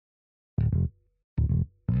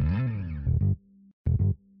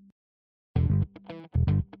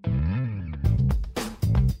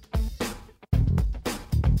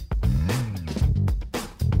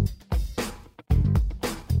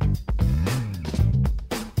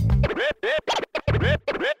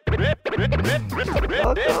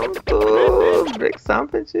Brick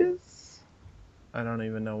Sandwiches? I don't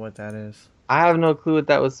even know what that is. I have no clue what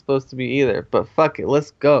that was supposed to be either, but fuck it,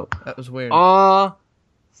 let's go. That was weird.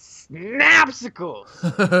 Snapsicles!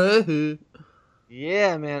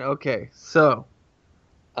 Yeah, man, okay, so,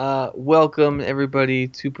 welcome everybody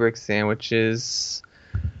to Brick Sandwiches,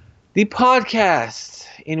 the podcast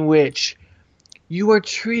in which you are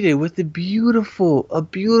treated with a beautiful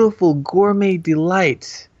gourmet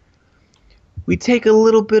delight. We take a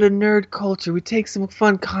little bit of nerd culture, we take some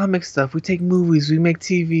fun comic stuff, we take movies, we make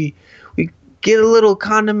TV, we get a little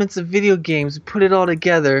condiments of video games, we put it all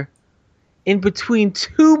together in between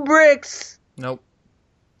two bricks. Nope.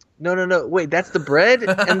 No. Wait, that's the bread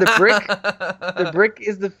and the brick? The brick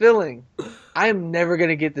is the filling. I am never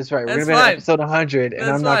going to get this right. We're going to be on episode 100, and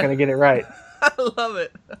I'm not going to get it right. I love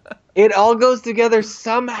it. It all goes together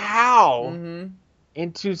somehow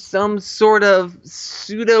into some sort of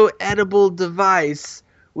pseudo-edible device,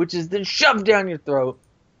 which is then shoved down your throat,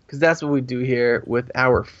 because that's what we do here with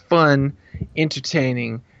our fun,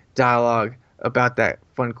 entertaining dialogue about that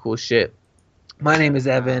fun, cool shit. My name is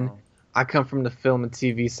Evan. Wow. I come from the film and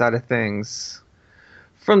TV side of things.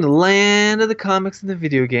 From the land of the comics and the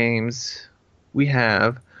video games, we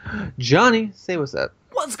have Johnny. Say what's up.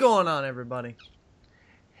 What's going on, everybody?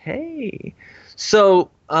 Hey. So,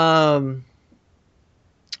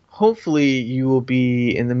 hopefully you will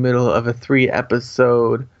be in the middle of a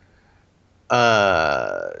 3-episode,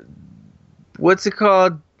 what's it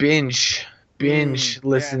called? Binge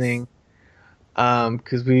listening. Yes.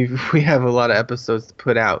 Because we have a lot of episodes to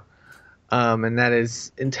put out. And that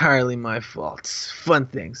is entirely my fault. Fun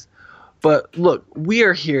things. But look, we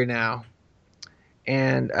are here now.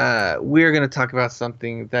 And we're going to talk about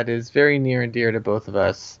something that is very near and dear to both of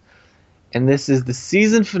us. And this is the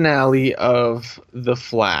season finale of The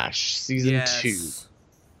Flash, season 2.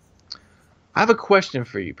 I have a question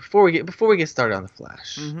for you before we get started on The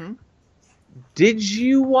Flash. Mm-hmm. Did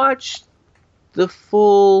you watch the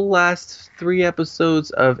full last 3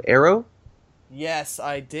 episodes of Arrow? Yes,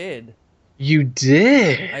 I did. You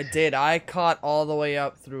did? I did. I caught all the way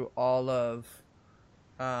up through all of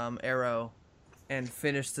Arrow and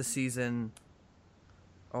finished the season.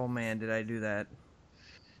 Oh man, did I do that.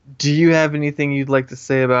 Do you have anything you'd like to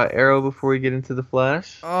say about Arrow before we get into The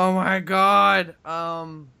Flash? Oh my god.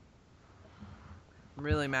 I'm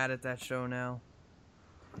really mad at that show now.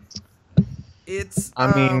 It's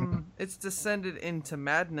it's descended into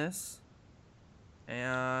madness,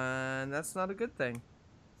 and that's not a good thing.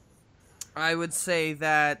 I would say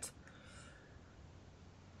that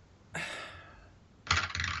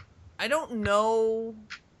I don't know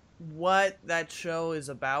what that show is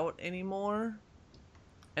about anymore,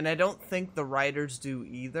 and I don't think the writers do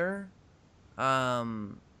either.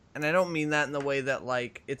 And I don't mean that in the way that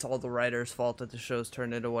like it's all the writers' fault that the show's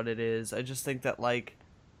turned into what it is. I just think that like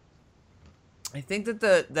I think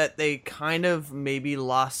that they kind of maybe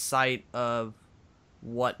lost sight of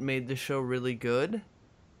what made the show really good.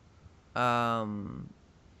 And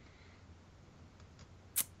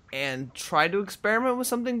tried to experiment with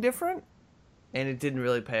something different, and it didn't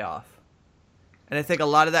really pay off. And I think a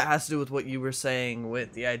lot of that has to do with what you were saying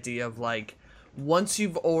with the idea of like, once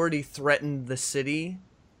you've already threatened the city,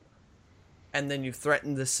 and then you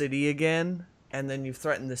threaten the city again, and then you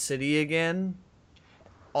threaten the city again,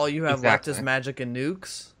 all you have left is magic and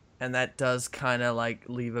nukes. And that does kind of like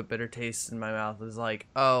leave a bitter taste in my mouth. Is like,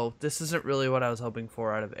 oh, this isn't really what I was hoping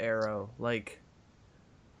for out of Arrow. Like,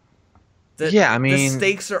 the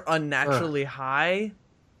stakes are unnaturally high,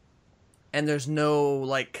 and there's no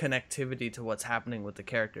like connectivity to what's happening with the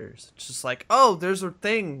characters. It's just like, oh, there's a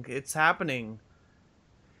thing, it's happening.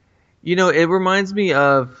 You know, it reminds me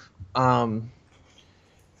of, when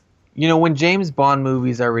James Bond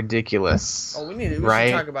movies are ridiculous. Oh, we should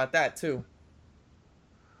talk about that too.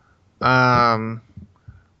 When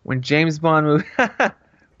James Bond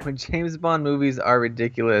movies are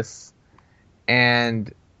ridiculous,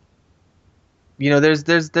 and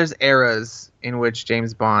there's eras in which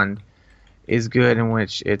James Bond is good, in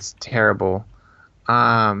which it's terrible,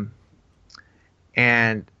 and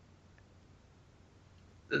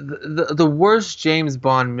the worst James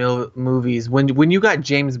Bond movies, when you got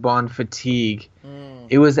James Bond fatigue,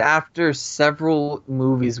 it was after several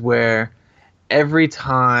movies where every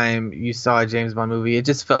time you saw a James Bond movie, it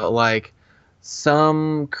just felt like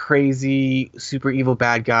some crazy, super evil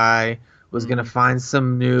bad guy was going to find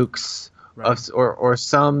some nukes, right, or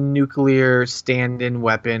some nuclear stand-in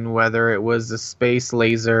weapon, whether it was a space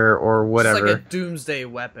laser or whatever. It's like a doomsday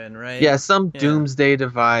weapon, right? Yeah, some doomsday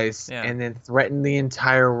device, and then threaten the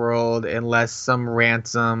entire world unless some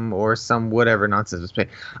ransom or some whatever nonsense was paid.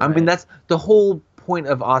 I mean, that's the whole point point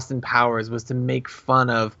of Austin Powers was to make fun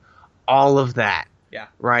of all of that. Yeah.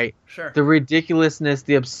 Right? Sure. The ridiculousness,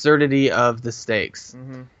 the absurdity of the stakes.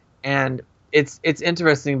 Mm-hmm. And it's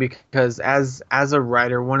interesting because as a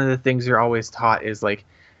writer, one of the things you're always taught is like,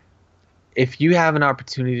 if you have an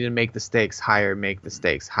opportunity to make the stakes higher, make the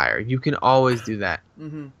stakes higher. You can always do that.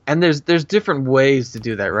 Mm-hmm. And there's different ways to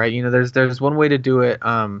do that, right? You know, there's one way to do it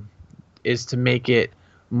is to make it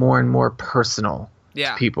more and more personal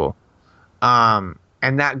to people.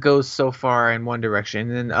 And that goes so far in one direction.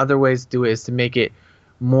 And then other ways to do it is to make it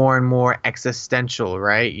more and more existential,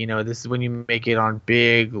 right? You know, this is when you make it on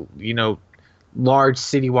big, you know, large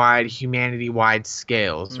citywide, humanity-wide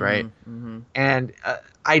scales, right? Mm-hmm. And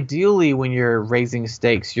ideally, when you're raising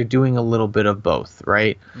stakes, you're doing a little bit of both,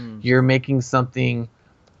 right? You're making something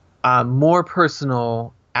more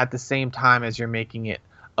personal at the same time as you're making it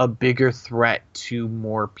a bigger threat to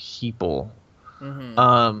more people.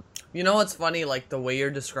 You know what's funny? Like, the way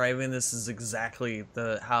you're describing this is exactly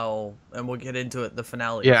how, and we'll get into it, the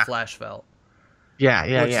finale of Flash felt.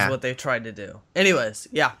 Yeah. Which is what they tried to do. Anyways,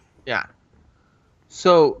 yeah. Yeah.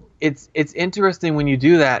 So it's interesting when you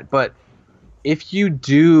do that, but if you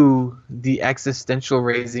do the existential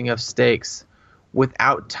raising of stakes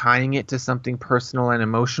without tying it to something personal and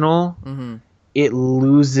emotional, it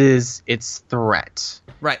loses its threat.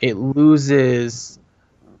 Right. It loses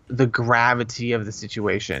the gravity of the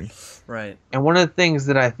situation. Right. And one of the things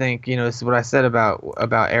that I think, you know, this is what I said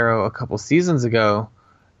about Arrow a couple seasons ago,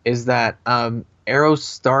 is that Arrow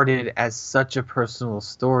started as such a personal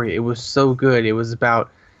story. It was so good. It was about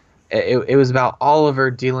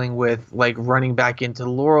Oliver dealing with like running back into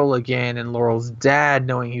Laurel again, and Laurel's dad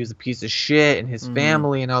knowing he was a piece of shit, and his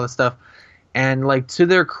family and all this stuff. And like, to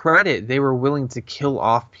their credit, they were willing to kill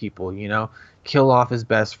off people, you know, kill off his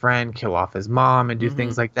best friend, kill off his mom, and do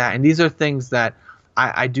things like that. And these are things that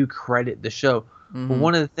I do credit the show. But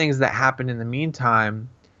one of the things that happened in the meantime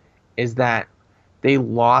is that they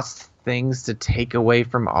lost things to take away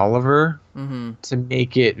from Oliver to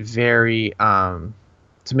make it very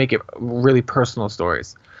to make it really personal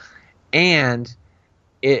stories. And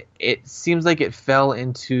it seems like it fell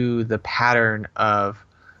into the pattern of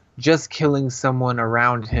just killing someone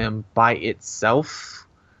around him by itself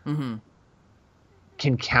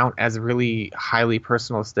can count as really highly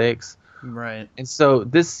personal stakes. Right. And so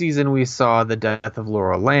this season we saw the death of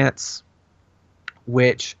Laurel Lance,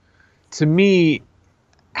 which to me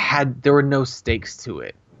there were no stakes to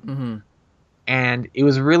it. And it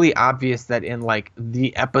was really obvious that in like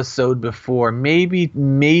the episode before, maybe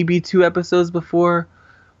 2 episodes before,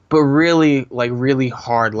 but really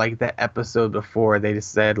hard, like the episode before, they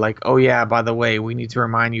just said like, oh yeah, by the way, we need to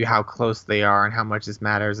remind you how close they are and how much this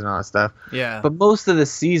matters and all that stuff. Yeah. But most of the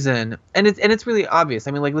season, and it's really obvious.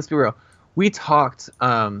 I mean, like, let's be real. We talked,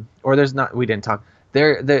 we didn't talk.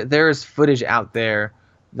 There's footage out there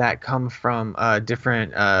that come from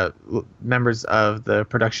different members of the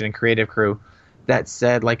production and creative crew that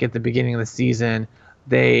said, like, at the beginning of the season,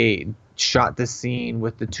 they shot the scene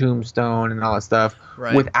with the tombstone and all that stuff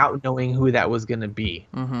without knowing who that was going to be.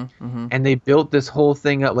 And they built this whole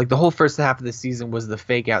thing up. Like, the whole first half of the season was the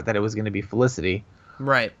fake out that it was going to be Felicity.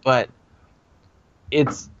 Right. But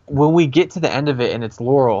it's when we get to the end of it and it's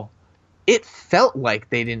Laurel, it felt like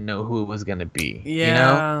they didn't know who it was going to be. Yeah. You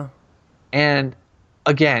know? And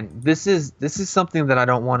again, this is something that I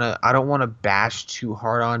don't want to bash too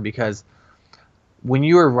hard on, because when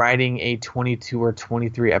you are writing a 22 or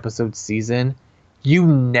 23 episode season, you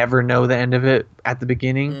never know the end of it at the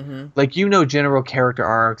beginning. Like, you know, general character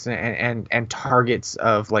arcs and targets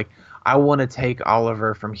of like, I want to take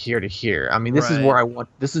Oliver from here to here. I mean, this is where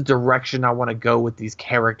this is direction I want to go with these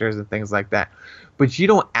characters and things like that. But you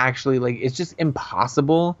don't actually, like, it's just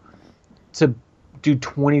impossible to do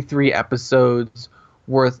 23 episodes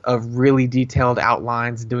worth of really detailed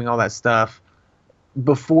outlines and doing all that stuff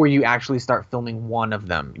before you actually start filming one of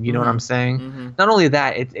them. You know what I'm saying? Not only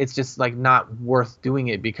that, it's just like not worth doing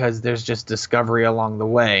it because there's just discovery along the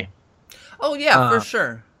way. Oh yeah, for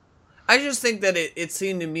sure. I just think that it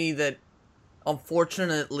seemed to me that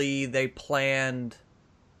unfortunately they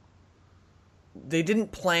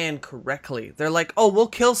didn't plan correctly. They're like, oh, we'll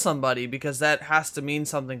kill somebody because that has to mean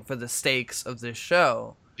something for the stakes of this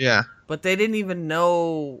show. Yeah. But they didn't even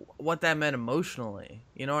know what that meant emotionally.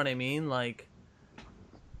 You know what I mean? Like,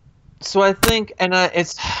 so I think, and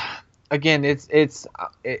it's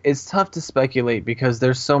tough to speculate because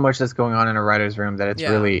there's so much that's going on in a writer's room that it's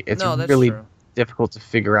really true. Difficult to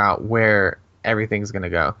figure out where everything's gonna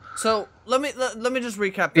go. So let me just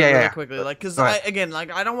recap that really quickly, like, because I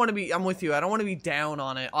don't want to be. I'm with you. I don't want to be down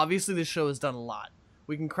on it. Obviously, this show has done a lot.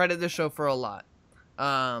 We can credit this show for a lot.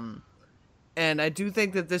 And I do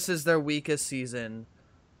think that this is their weakest season.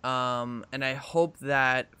 And I hope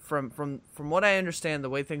that from what I understand, the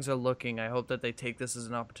way things are looking, I hope that they take this as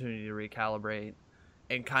an opportunity to recalibrate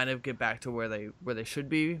and kind of get back to where they should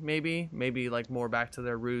be. Maybe like more back to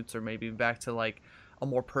their roots, or maybe back to like a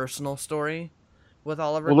more personal story with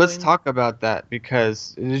Oliver Well, let's Queen. talk about that,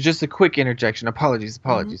 because it's just a quick interjection. Apologies.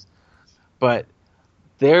 But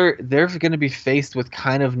they're going to be faced with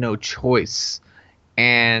kind of no choice.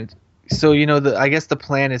 And so, I guess the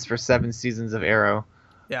plan is for 7 seasons of Arrow.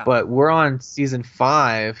 Yeah. But we're on season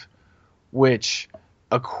 5, which,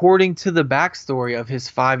 according to the backstory of his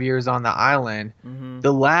 5 years on the island,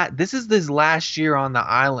 this is his last year on the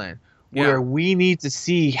island, where we need to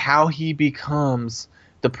see how he becomes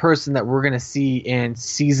the person that we're going to see in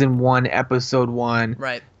season 1, episode 1.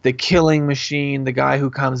 Right. The killing machine, the guy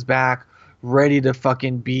who comes back ready to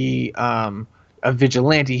fucking be a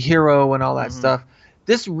vigilante hero and all that stuff.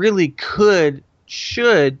 This really could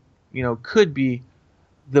be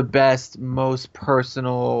the best, most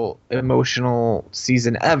personal, emotional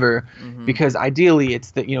season ever, because ideally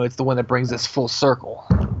it's the one that brings us full circle.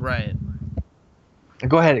 Right.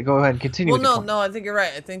 Go ahead and continue. Well, no, I think you're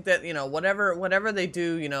right. I think that, whatever they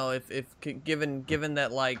do, if given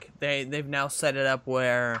that, like, they've now set it up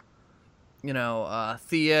where,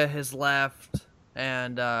 Thea has left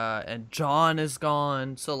and John is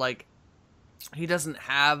gone, so like he doesn't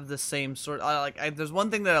have the same sort. There's one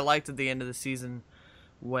thing that I liked at the end of the season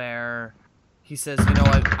where he says,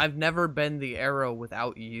 I've never been the Arrow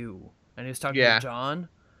without you, and he's talking to John,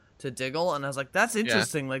 to Diggle, and I was like, that's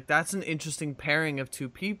interesting. Like, that's an interesting pairing of two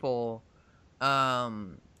people,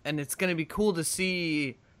 and it's gonna be cool to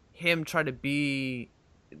see him try to be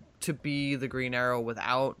the Green Arrow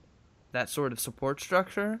without that sort of support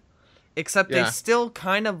structure, except they still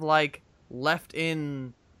kind of like left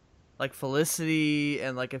in like Felicity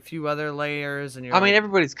and like a few other layers, and I mean,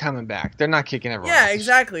 everybody's coming back. They're not kicking everyone. Yeah, off.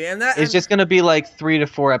 Exactly, and it's just gonna be like 3 to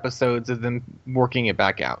 4 episodes of them working it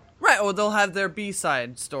back out. Right, or they'll have their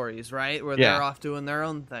B-side stories, right, where they're off doing their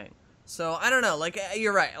own thing. So I don't know. Like,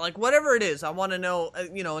 you're right. Like, whatever it is, I want to know.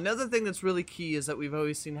 Another thing that's really key is that we've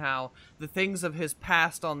always seen how the things of his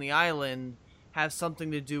past on the island have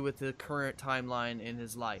something to do with the current timeline in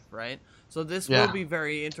his life, right? So this will be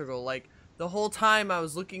very integral. Like, the whole time I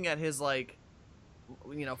was looking at his, like,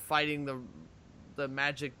 fighting the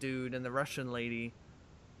magic dude and the Russian lady.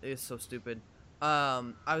 It's so stupid.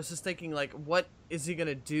 I was just thinking, like, what is he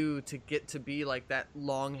gonna do to get to be like that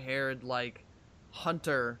long-haired, like,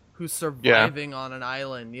 hunter who's surviving on an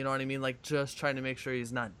island? You know what I mean? Like, just trying to make sure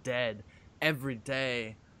he's not dead every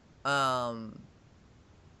day. And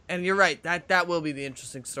you're right. That will be the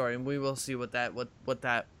interesting story, and we will see what that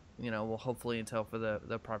will hopefully entail for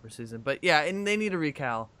the proper season. But yeah, and they need a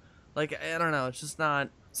recal. Like, I don't know. It's not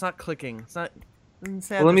clicking. It's not.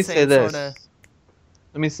 Well, let me say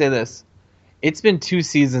this. It's been 2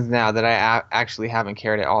 seasons now that I actually haven't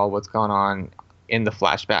cared at all what's going on in the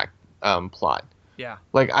flashback plot. Yeah.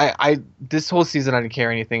 Like, I this whole season I didn't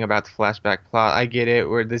care anything about the flashback plot. I get it,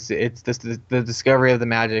 where it's the discovery of the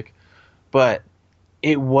magic, but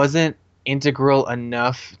it wasn't integral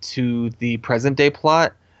enough to the present day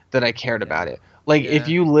plot that I cared about it. Like, if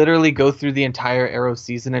you literally go through the entire Arrow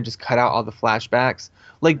season and just cut out all the flashbacks,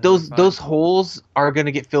 like, those holes are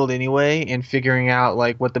gonna get filled anyway in figuring out,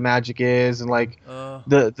 like, what the magic is and, like,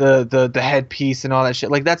 the headpiece and all that shit.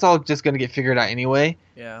 Like, that's all just gonna get figured out anyway.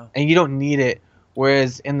 Yeah. And you don't need it.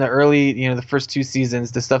 Whereas in the early, the first 2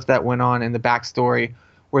 seasons, the stuff that went on in the backstory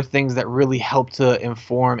were things that really helped to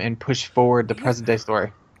inform and push forward the present day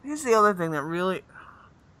story. Here's the other thing that really...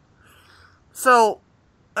 So,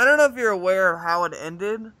 I don't know if you're aware of how it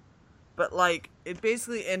ended, but, like, it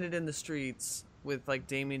basically ended in the streets with, like,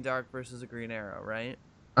 Damien Dark versus a Green Arrow, right?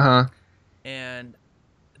 Uh-huh. And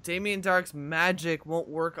Damien Dark's magic won't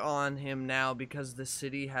work on him now because the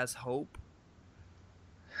city has hope.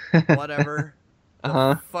 Whatever.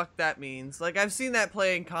 The fuck that means. Like, I've seen that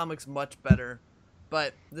play in comics much better.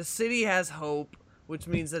 But the city has hope, which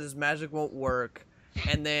means that his magic won't work.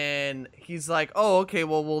 And then he's like, oh, okay,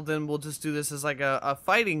 well then we'll just do this as like a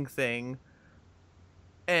fighting thing.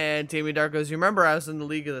 And Damien Dark goes, you remember I was in the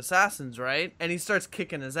League of Assassins, right? And he starts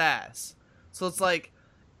kicking his ass. So it's like,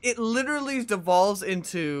 it literally devolves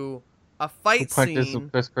into a fight scene. Punches the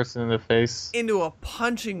first person in the face. Into a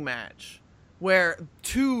punching match. Where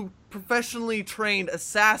 2 professionally trained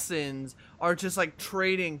assassins are just like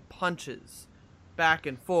trading punches back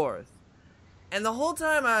and forth. And the whole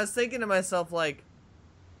time I was thinking to myself, like,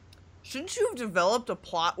 shouldn't you have developed a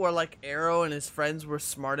plot where, like, Arrow and his friends were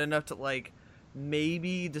smart enough to, like,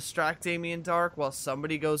 maybe distract Damien Dark while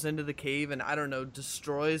somebody goes into the cave and, I don't know,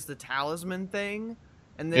 destroys the talisman thing,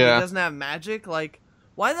 and then he doesn't have magic. Like,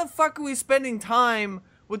 why the fuck are we spending time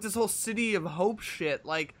with this whole City of Hope shit?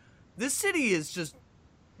 Like, this city is just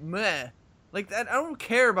meh. Like, that, I don't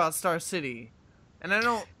care about Star City. And I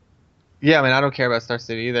don't... Yeah, I mean, I don't care about Star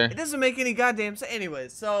City either. It doesn't make any goddamn sense. Anyway,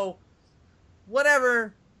 so...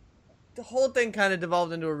 Whatever. The whole thing kind of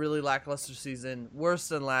devolved into a really lackluster season. Worse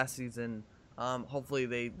than last season. Hopefully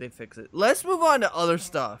they fix it. Let's move on to other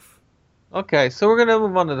stuff. Okay, so we're gonna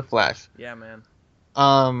move on to the Flash. Yeah, man.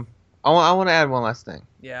 I want to add one last thing.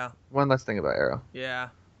 Yeah. One last thing about Arrow. Yeah.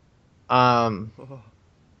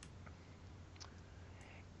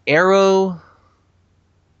 Arrow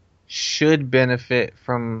should benefit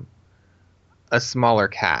from a smaller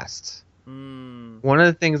cast. One of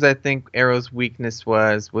the things I think Arrow's weakness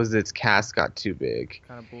was its cast got too big.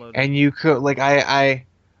 Kind of bloated. And you could, like, I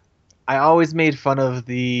always made fun of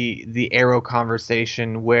the Arrow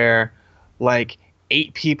conversation where, like,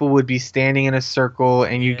 8 people would be standing in a circle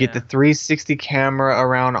and you get the 360 camera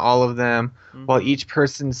around all of them while each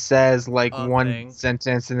person says, like, one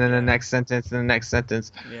sentence and then the next sentence and the next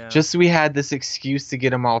sentence. Yeah. Just so we had this excuse to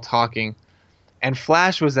get them all talking. And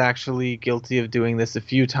Flash was actually guilty of doing this a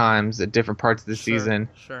few times at different parts of the season.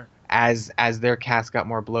 Sure. As their cast got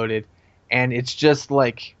more bloated. And it's just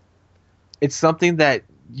like, it's something that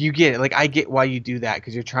you get. Like, I get why you do that,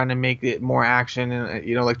 because you're trying to make it more action and,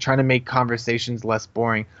 you know, like, trying to make conversations less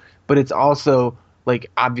boring. But it's also, like,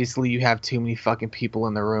 obviously you have too many fucking people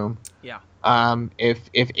in the room. Yeah. If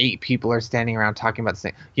 8 people are standing around talking about the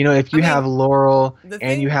same. You know, if you have Laurel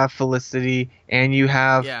and you have Felicity and you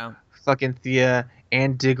have fucking Thea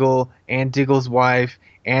and Diggle and Diggle's wife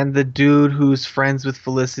and the dude who's friends with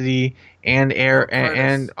Felicity and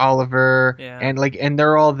and Oliver and, like, and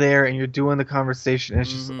they're all there and you're doing the conversation and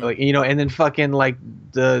it's just like, you know, and then fucking, like,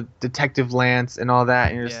 the Detective Lance and all that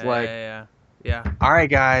and you're just like all right,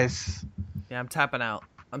 guys. I'm tapping out.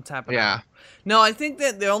 No, I think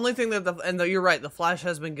that the only thing that you're right, the Flash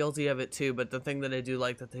has been guilty of it too, but the thing that I do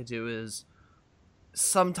like that they do is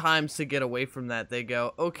sometimes, to get away from that, they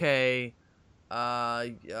go, okay,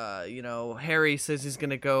 you know, Harry says he's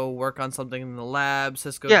gonna go work on something in the lab.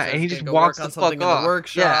 Cisco says and he he's just gonna go walks work on the something fuck in off. the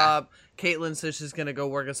workshop. Caitlin says she's gonna go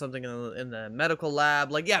work on something in the medical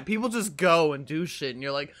lab. Like, people just go and do shit, and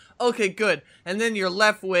you're like, okay, good. And then you're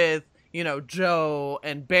left with, you know, Joe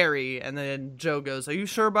and Barry, and then Joe goes, are you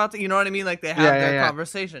sure about that? You know what I mean? Like, they have their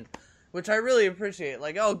conversation, which I really appreciate.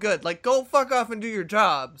 Like, oh, good. Like, go fuck off and do your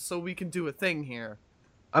job so we can do a thing here.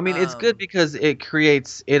 I mean, it's good because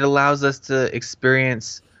it allows us to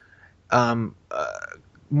experience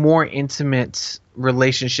more intimate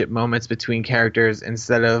relationship moments between characters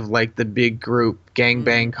instead of, like, the big group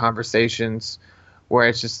gangbang conversations where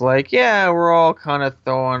it's just like, yeah, we're all kind of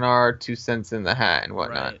throwing our 2 cents in the hat and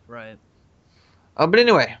whatnot. Right. But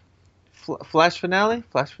anyway, Flash finale?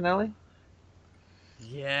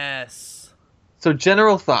 Yes. So,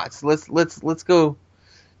 general thoughts. Let's go.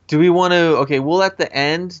 Do we want to? Okay, we'll at the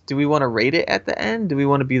end. Do we want to rate it at the end? Do we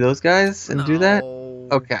want to be those guys and do that?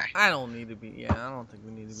 Okay. I don't need to be. Yeah, I don't think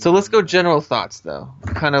we need to be. So let's go general thoughts though.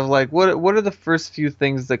 Kind of like what are the first few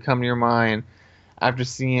things that come to your mind after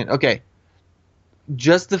seeing? Okay.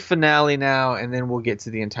 Just the finale now, and then we'll get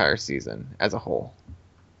to the entire season as a whole.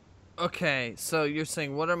 Okay, so you're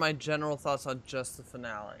saying what are my general thoughts on just the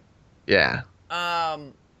finale? Yeah.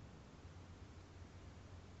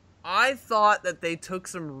 I thought that they took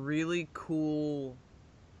some really cool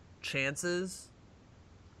chances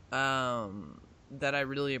that I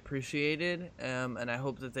really appreciated, and I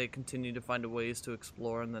hope that they continue to find ways to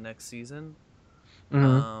explore in the next season.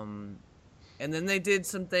 Mm-hmm. And then they did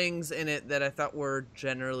some things in it that I thought were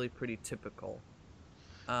generally pretty typical.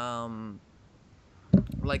 Like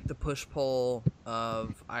the push-pull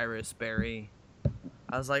of Iris Barry.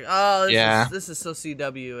 I was like, oh, this is so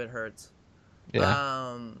CW, it hurts.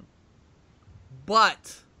 Yeah.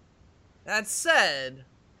 But that said,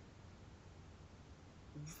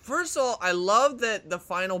 first of all, I love that the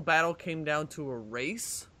final battle came down to a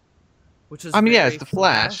race, which is it's the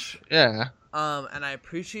Flash. Yeah. And I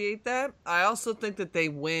appreciate that. I also think that they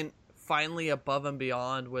went finally above and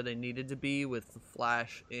beyond where they needed to be with the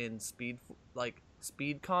Flash in speed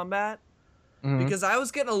combat. Mm-hmm. Because I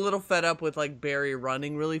was getting a little fed up with, like, Barry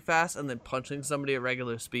running really fast and then punching somebody at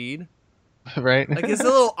regular speed. Right. Like, it's a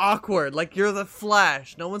little awkward. Like, you're the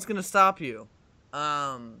Flash. No one's gonna stop you.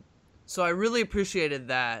 So I really appreciated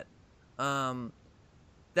that.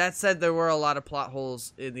 That said, there were a lot of plot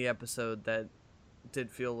holes in the episode that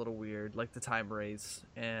did feel a little weird, like the time race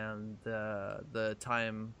and the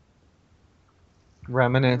time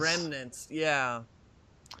remnants, yeah,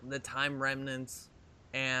 the time remnants,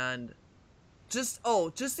 and just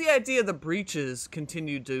the idea of the breaches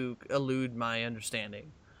continued to elude my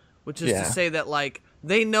understanding, which is to say that like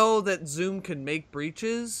they know that Zoom can make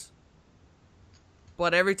breaches,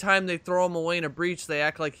 but every time they throw him away in a breach, they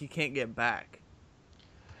act like he can't get back.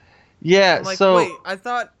 Yeah, I'm like, so wait, I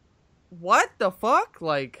thought, what the fuck?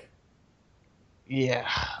 Like, yeah,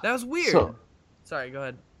 that was weird. So, sorry, go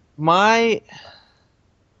ahead. My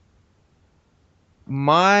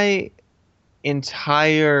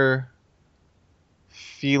entire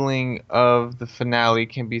feeling of the finale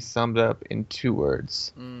can be summed up in 2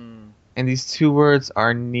 words. And these 2 words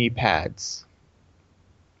are knee pads.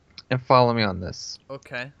 And follow me on this.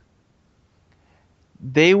 Okay.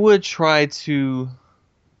 They would try to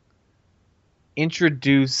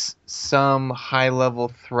introduce some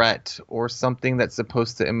high-level threat or something that's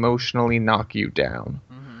supposed to emotionally knock you down.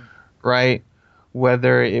 Right?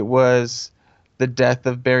 Whether it was the death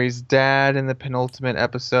of Barry's dad in the penultimate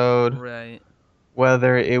episode. Right.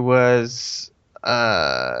 Whether it was,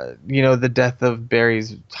 the death of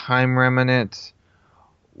Barry's time remnant.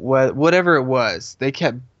 Whatever it was, they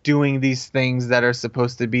kept doing these things that are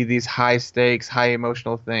supposed to be these high stakes, high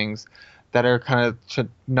emotional things that are kind of to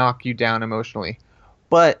knock you down emotionally.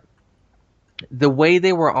 But the way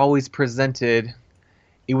they were always presented,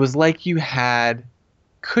 it was like you had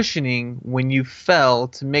cushioning when you fell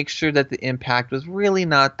to make sure that the impact was really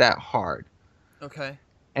not that hard. Okay.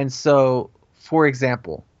 And so, for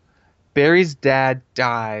example, Barry's dad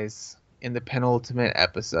dies in the penultimate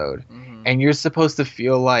episode, and you're supposed to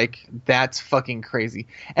feel like that's fucking crazy.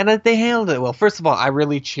 And they handled it well. First of all, I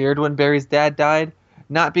really cheered when Barry's dad died,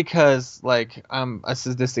 not because like I'm a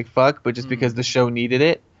sadistic fuck, but just because the show needed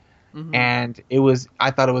it. And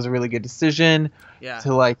I thought it was a really good decision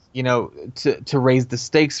to like, to raise the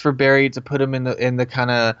stakes for Barry, to put him in the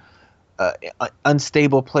kind of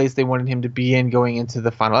unstable place they wanted him to be in going into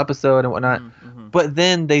the final episode and whatnot. But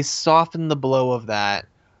then they softened the blow of that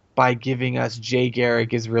by giving us Jay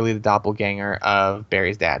Garrick is really the doppelganger of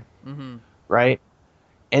Barry's dad. Right?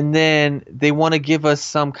 And then they want to give us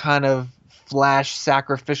some kind of Flash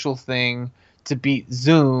sacrificial thing to beat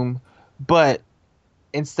Zoom, but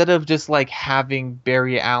instead of just like having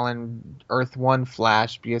Barry Allen Earth 1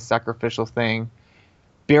 Flash be a sacrificial thing,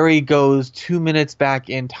 Barry goes 2 minutes back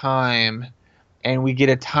in time and we get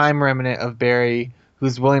a time remnant of Barry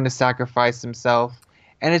who's willing to sacrifice himself.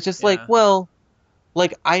 And it's just like, well,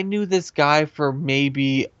 like I knew this guy for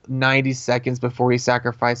maybe 90 seconds before he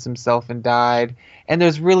sacrificed himself and died, and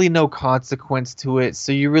there's really no consequence to it.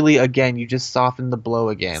 So you really, again, you just soften the blow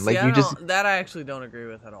again. See, that I actually don't agree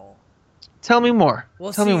with at all. Tell me more.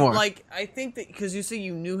 Well, Tell me more. Like, I think that because you say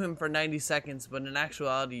you knew him for 90 seconds, but in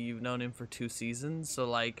actuality, you've known him for 2 seasons. So,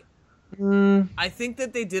 like, I think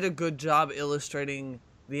that they did a good job illustrating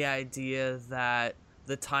the idea that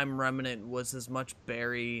the time remnant was as much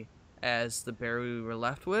Barry as the Barry we were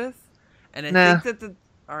left with. And I think that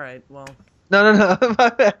all right, well. No.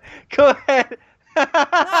 Go ahead. No,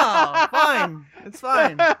 fine. It's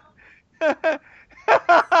fine.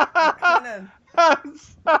 I'm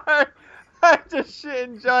sorry. I just shit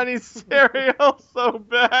in Johnny's cereal so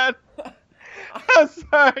bad. I'm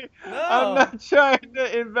sorry. No. I'm not trying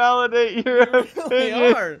to invalidate your opinion.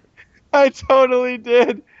 Really are. I totally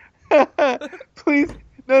did. Please,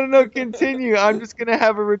 no, continue. I'm just gonna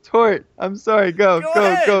have a retort. I'm sorry. Go.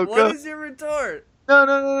 What is your retort?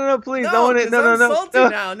 No, please. I want it. I'm salty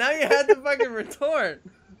now. Now you had to fucking retort.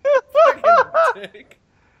 Fucking dick.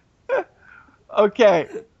 Okay.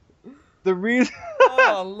 The reason.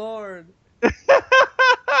 Oh Lord.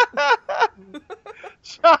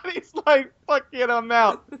 Johnny's like, fuck it, I'm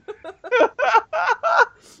out.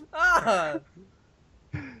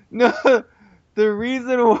 No, the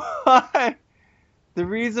reason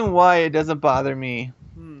why it doesn't bother me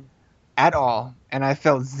at all, and I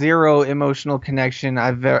felt zero emotional connection,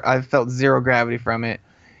 I felt zero gravity from it,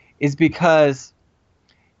 is because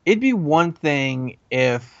it'd be one thing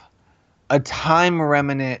if a time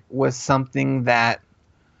remnant was something that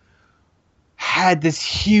had this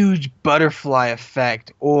huge butterfly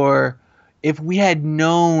effect, or if we had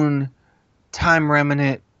known time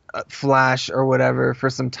remnant Flash or whatever for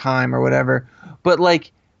some time or whatever. But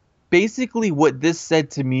like basically what this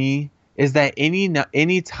said to me is that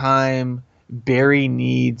any time Barry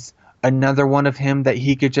needs another one of him that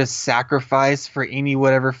he could just sacrifice for any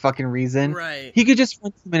whatever fucking reason, right, he could just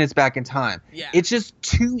run 2 minutes back in time. Yeah. It's just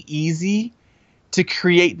too easy to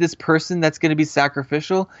create this person that's going to be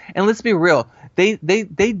sacrificial. And let's be real, they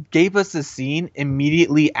gave us a scene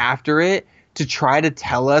immediately after it to try to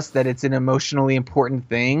tell us that it's an emotionally important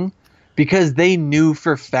thing. because they knew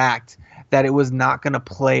for fact that it was not going to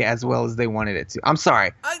play as well as they wanted it to. I'm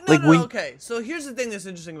sorry. Okay. So here's the thing that's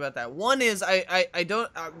interesting about that. One is I don't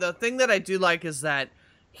the thing that I do like is that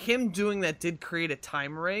him doing that did create a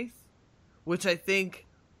time wraith, which I think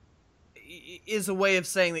is a way of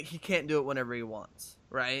saying that he can't do it whenever he wants,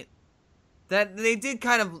 right? That they did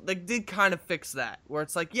kind of fix that, where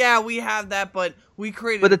it's like, yeah, we have that, but we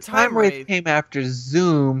created. But the a time wraith came after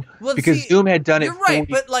Zoom because Zoom had done it. You're right,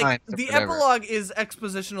 but like the epilogue is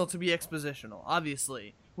expositional to be expositional,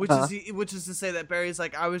 obviously, which is to say that Barry's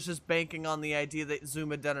like, I was just banking on the idea that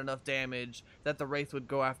Zoom had done enough damage that the Wraith would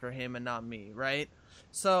go after him and not me, right?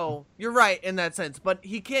 So you're right in that sense, but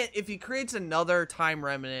he can't if he creates another time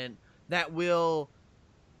remnant that will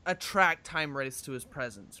attract time wraiths to his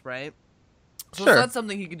presence, right? So It's not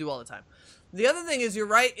something he can do all the time. The other thing is, you're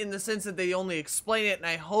right in the sense that they only explain it, and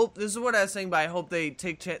I hope, this is what I was saying, but I hope they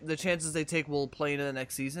take the chances they take will play into the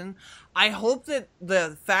next season. I hope that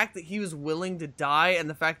the fact that he was willing to die and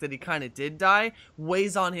the fact that he kind of did die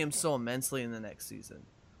weighs on him so immensely in the next season,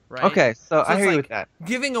 right? Okay, so I hear you with that.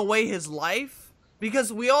 Giving away his life,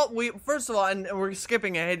 because we first of all, and we're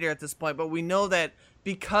skipping ahead here at this point, but we know that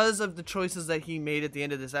because of the choices that he made at the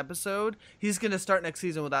end of this episode, he's going to start next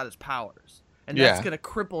season without his powers. And that's going to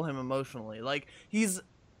cripple him emotionally. Like,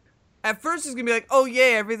 at first he's going to be like, oh,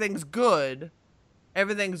 yeah, everything's good.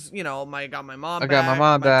 Everything's, I got my mom back. I got my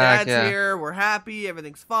mom back, dad's here. We're happy.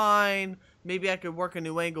 Everything's fine. Maybe I could work a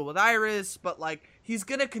new angle with Iris. But, like, he's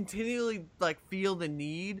going to continually, like, feel the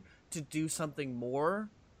need to do something more.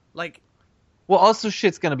 Like. Well, also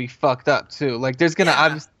shit's going to be fucked up, too. Like, there's going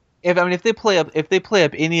to if they play up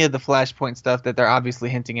any of the Flashpoint stuff that they're obviously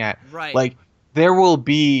hinting at, right. Like, there will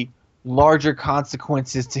be larger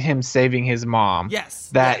consequences to him saving his mom. Yes.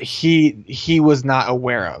 That he was not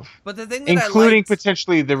aware of. But the thing that including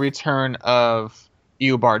potentially the return of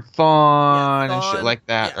Eobard Thawne and shit like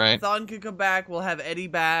that, right? Thawne could come back. We'll have Eddie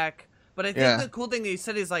back. But I think the cool thing that he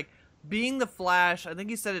said is like being the Flash. I think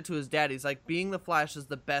he said it to his dad. He's like, being the Flash is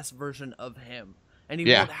the best version of him, and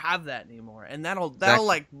he won't have that anymore, and that'll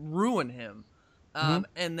like ruin him.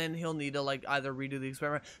 And then he'll need to like either redo the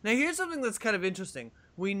experiment. Now here's something that's kind of interesting.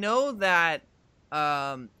 We know that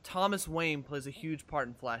Thomas Wayne plays a huge part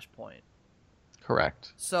in Flashpoint.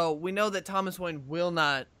 Correct. So we know that Thomas Wayne will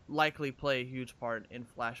not likely play a huge part in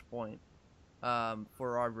Flashpoint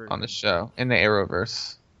for our version. On the show, in the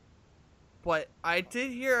Arrowverse. But I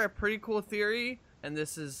did hear a pretty cool theory, and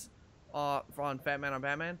this is on Fat Man on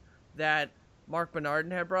Batman, that Mark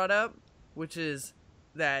Bernardin had brought up, which is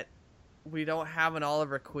that we don't have an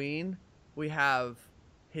Oliver Queen. We have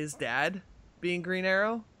his dad being Green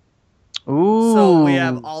Arrow. Ooh. So we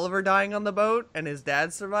have Oliver dying on the boat and his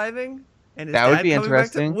dad surviving. And his that dad would be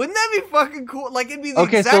interesting. Wouldn't that be fucking cool? Like, it'd be the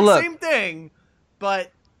exact same thing,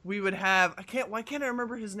 but we would have... Why can't I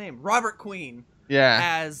remember his name? Robert Queen. Yeah.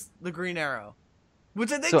 As the Green Arrow.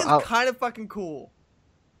 Which I think is kind of fucking cool.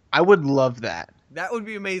 I would love that. That would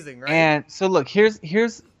be amazing, right? And so look, here's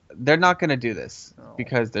they're not going to do this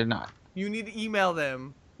because they're not. You need to email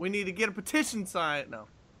them. We need to get a petition signed. No.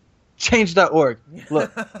 Change.org.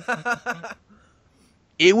 Look.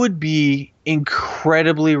 It would be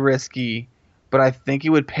incredibly risky, but I think it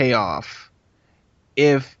would pay off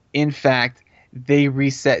if, in fact, they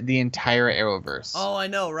reset the entire Arrowverse. Oh, I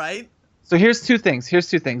know, right? So here's two things.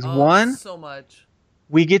 One, so much.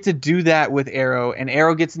 We get to do that with Arrow, and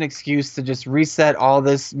Arrow gets an excuse to just reset all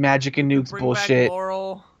this magic and nukes bullshit. Back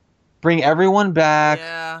Laurel. Bring everyone back.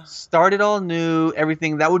 Yeah. Start it all new.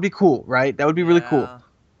 Everything. That would be cool, right? That would be really cool.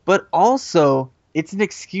 But also, it's an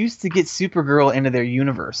excuse to get Supergirl into their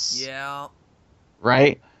universe. Yeah.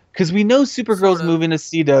 Right? Because we know Supergirl's moving to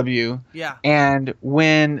CW. Yeah. And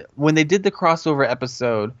when they did the crossover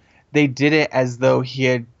episode, they did it as though he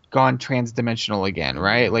had gone transdimensional again,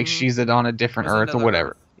 right? Like she's on a different Earth or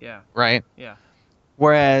whatever. Yeah. Right? Yeah.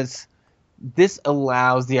 Whereas this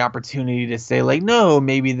allows the opportunity to say, like, no,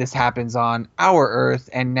 maybe this happens on our Earth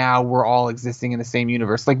and now we're all existing in the same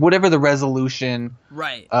universe. Like, whatever the resolution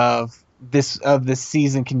of this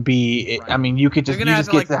season can be, I mean, you could just You're gonna have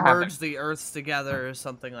to merge the Earths together or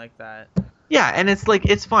something like that. Yeah, and it's like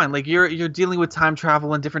it's fine. Like you're dealing with time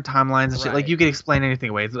travel and different timelines and shit. Like you can explain anything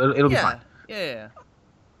away. It'll be fine. Yeah.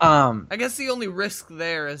 I guess the only risk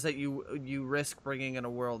there is that you risk bringing in a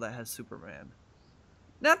world that has Superman.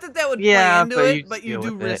 Not that would play into it, but you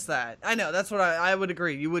do risk that. I know, that's what I would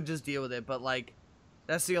agree. You would just deal with it, but like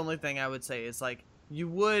that's the only thing I would say is like you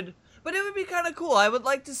would, but it would be kind of cool. I would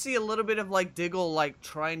like to see a little bit of like Diggle like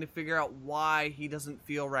trying to figure out why he doesn't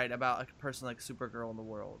feel right about a person like Supergirl in the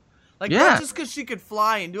world. Like not just because she could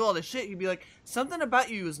fly and do all this shit, he'd be like, something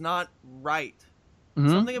about you is not right.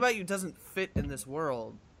 Something about you doesn't fit in this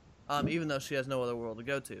world, even though she has no other world to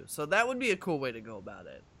go to. So that would be a cool way to go about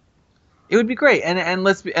it. It would be great, and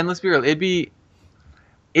let's be real. It'd be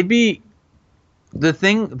the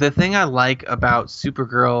thing I like about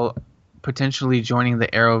Supergirl potentially joining the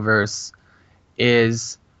Arrowverse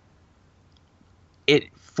is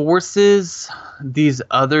it forces these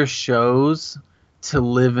other shows to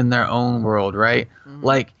live in their own world, right?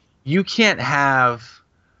 Like, you can't have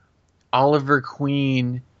Oliver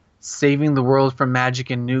Queen saving the world from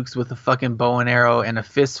magic and nukes with a fucking bow and arrow and a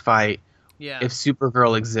fist fight if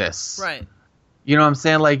Supergirl exists. Right. You know what I'm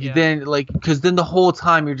saying? Like, then, like, because then the whole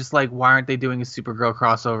time you're just like, why aren't they doing a Supergirl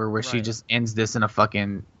crossover where she just ends this in a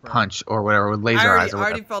fucking punch or whatever with laser eyes or whatever? I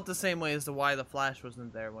already felt the same way as to why the Flash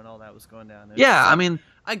wasn't there when all that was going down. I mean,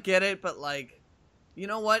 I get it, but like, you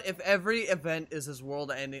know what? If every event is this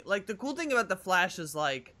world ending, like, the cool thing about the Flash is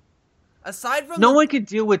like, aside from no one could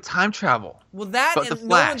deal with time travel. Well, that but and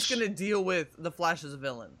no one's gonna deal with the Flash's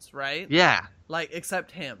villains, right? Yeah. Like, except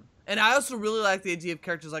him. And I also really like the idea of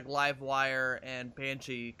characters like Livewire and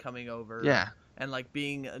Banshee coming over. Yeah. And like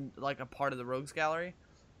being like a part of the Rogues Gallery.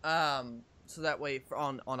 So that way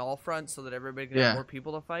on all fronts, so that everybody can have more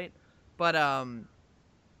people to fight. But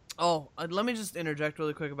let me just interject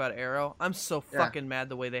really quick about Arrow. I'm so fucking mad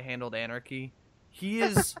the way they handled Anarchy. He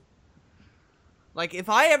is like, if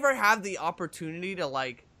I ever have the opportunity to,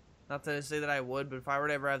 like, not that I say that I would, but if I were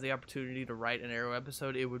to ever have the opportunity to write an Arrow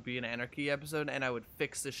episode, it would be an Anarchy episode, and I would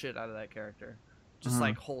fix the shit out of that character. Just,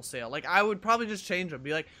 like, wholesale. Like, I would probably just change him.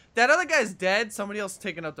 Be like, that other guy's dead, somebody else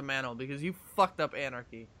taking up the mantle, because you fucked up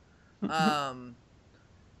Anarchy.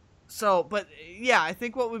 So, but, yeah, I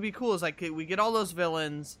think what would be cool is, like, we get all those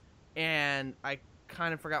villains, and I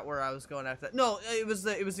kind of forgot where I was going after that. No, it was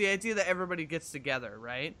the idea that everybody gets together,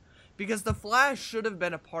 right? Because the Flash should have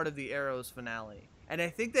been a part of the Arrow's finale. And I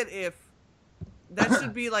think that that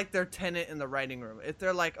should be like their tenet in the writing room. If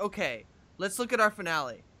they're like, okay, let's look at our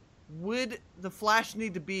finale. Would the Flash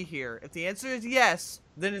need to be here? If the answer is yes,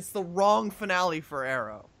 then it's the wrong finale for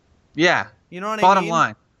Arrow. Yeah. You know what I mean? Bottom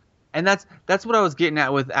line. And that's what I was getting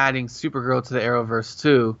at with adding Supergirl to the Arrowverse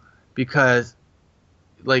too, because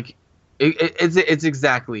like it's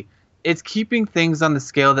exactly, it's keeping things on the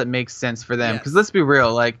scale that makes sense for them. Because let's be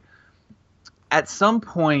real, like, at some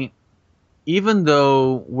point, even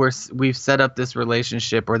though we've set up this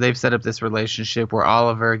relationship, or they've set up this relationship where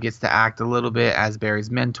Oliver gets to act a little bit as Barry's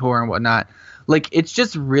mentor and whatnot, like, it's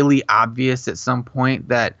just really obvious at some point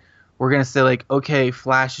that we're going to say, like, okay,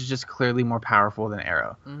 Flash is just clearly more powerful than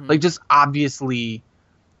Arrow. Like, just obviously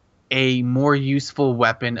a more useful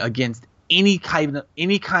weapon against any kind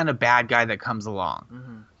of bad guy that comes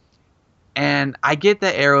along. And I get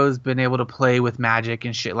that Arrow's been able to play with magic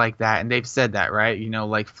and shit like that, and they've said that, right? You know,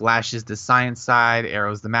 like, Flash is the science side,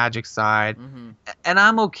 Arrow's the magic side, and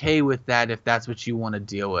I'm okay with that if that's what you want to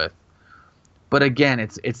deal with. But again,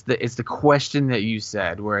 it's the question that you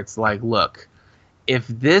said, where it's like, look, if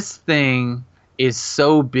this thing is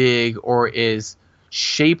so big or is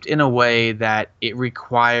shaped in a way that it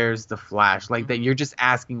requires the Flash, like that you're just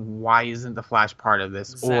asking, why isn't the Flash part of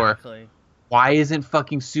this? Exactly. Or why isn't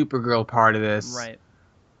fucking Supergirl part of this? Right.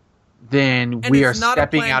 Then we are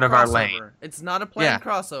stepping out of our lane. It's not a planned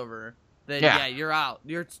crossover. Then you're out.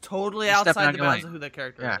 You're totally outside the bounds of who that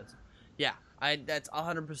character is. Yeah, that's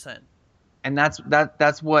 100%. And that's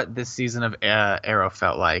what this season of Arrow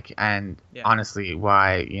felt like, and honestly,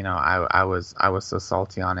 why I was so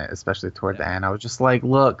salty on it, especially toward the end. I was just like,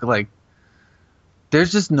 look, like,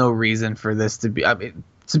 there's just no reason for this to be. I mean,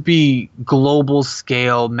 to be global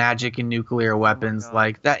scale magic and nuclear weapons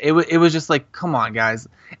like that. It was just like, come on, guys.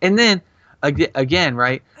 And then again,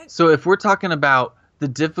 right? So if we're talking about the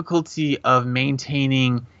difficulty of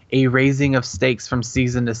maintaining a raising of stakes from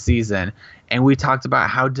season to season, and we talked about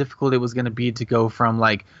how difficult it was going to be to go from,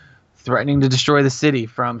 like, threatening to destroy the city,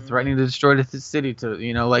 from threatening to destroy the city to,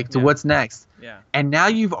 to what's next. Yeah. And now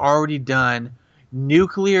you've already done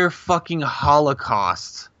nuclear fucking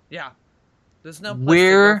holocaust. Yeah. There's no place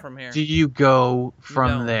Where to go from here. do you go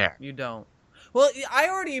from there? You don't. Well, I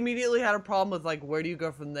already immediately had a problem with, like, where do you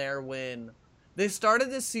go from there when they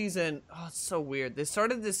started this season. Oh, it's so weird. They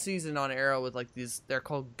started this season on Arrow with, like, they're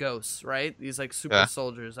called ghosts, right? These, like, super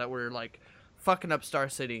soldiers that were, like, fucking up Star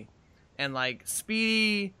City. And, like,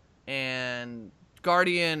 Speedy and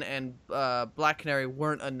Guardian and Black Canary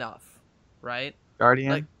weren't enough, right?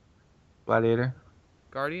 Guardian? Like, Gladiator?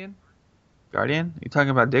 Guardian? You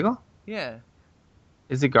talking about Diggle? Yeah.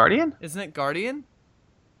 Is it Guardian? Isn't it Guardian?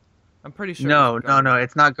 I'm pretty sure. No,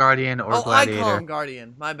 it's not Guardian or Gladiator. I call him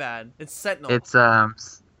Guardian. My bad. It's Sentinel. It's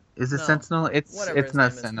Is it No, Sentinel? whatever It's his not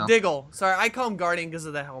name is. Sentinel. Diggle. Sorry, I call him Guardian because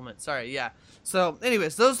of the helmet. Sorry, yeah. So,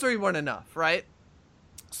 anyways, those three weren't enough, right?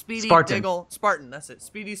 Speedy, Spartan. Diggle, Spartan. That's it.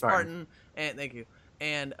 Speedy, Spartan. Spartan, and thank you.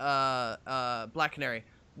 And Black Canary.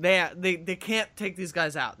 They can't take these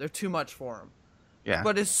guys out. They're too much for them. Yeah.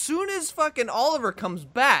 But as soon as fucking Oliver comes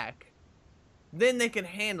back, then they can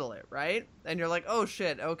handle it, right? And you're like, oh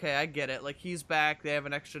shit, okay, I get it. Like, he's back. They have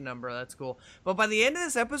an extra number. That's cool. But by the end of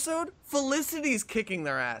this episode, Felicity's kicking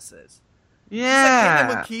their asses. She's like hitting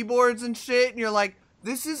them with keyboards and shit, and you're like,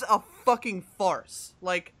 this is a fucking farce.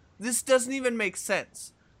 Like, this doesn't even make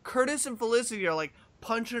sense. Curtis and Felicity are like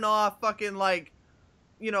punching off fucking like,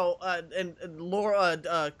 you know, and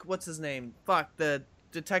Laura, what's his name? Fuck, the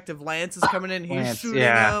detective Lance is coming in. He's Lance, shooting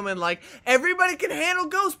him, and like everybody can handle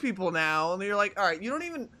ghost people now. And you're like, all right, you don't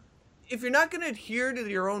even, if you're not gonna adhere to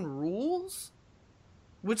your own rules,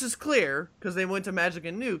 which is clear because they went to Magic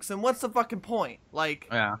and Nukes, then what's the fucking point? Like,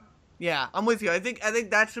 yeah, I'm with you. I think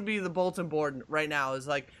that should be the bulletin board right now. Is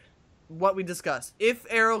like what we discussed. If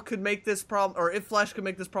Arrow could make this problem, or if Flash could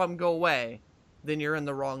make this problem go away, then you're in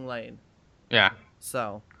the wrong lane. Yeah.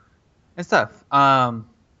 So. It's tough.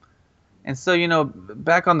 And so, you know,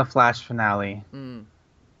 back on the Flash finale.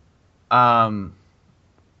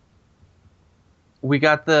 We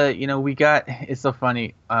got it's so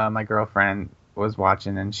funny. My girlfriend was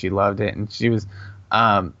watching and she loved it, and she was,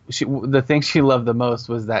 the thing she loved the most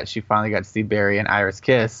was that she finally got to see Barry and Iris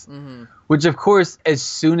kiss, which of course, as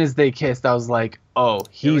soon as they kissed, I was like, oh,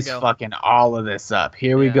 he's fucking all of this up.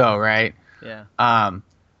 Here we go. Right. Yeah.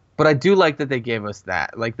 But I do like that they gave us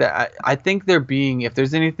that. Like that, I think they're being, if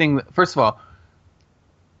there's anything, first of all,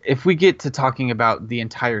 if we get to talking about the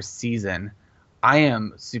entire season, I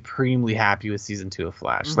am supremely happy with season 2 of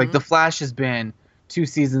Flash. Like, The Flash has been 2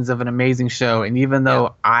 seasons of an amazing show, and even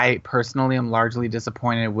though I personally am largely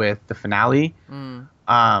disappointed with the finale,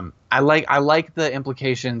 I like the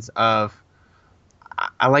implications of,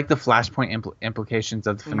 I like the Flashpoint implications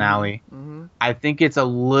of the finale. I think it's a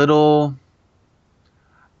little,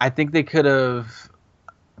 I think they could have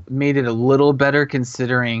made it a little better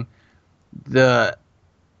considering they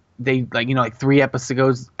like 3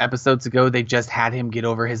 episodes ago they just had him get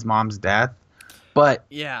over his mom's death. But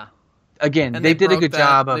yeah, again, they did a good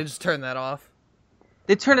job of, they just turned that off.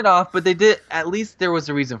 They turned it off, but they did, at least there was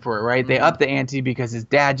a reason for it, right? They upped the ante because his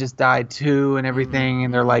dad just died too and everything,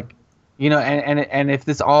 and they're like, you know, and if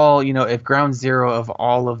this all, you know, if ground zero of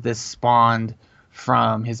all of this spawned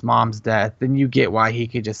from his mom's death, then you get why he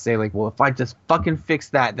could just say like, well, if I just fucking fix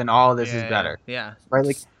that, then all of this is better. Yeah. Right?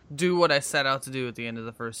 Like, do what I set out to do at the end of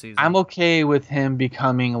the first season. I'm okay with him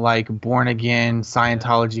becoming like born again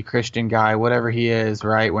Scientology Christian guy, whatever he is,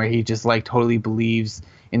 right? Where he just like totally believes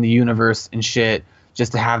in the universe and shit,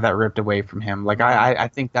 just to have that ripped away from him. Like I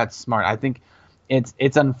think that's smart. I think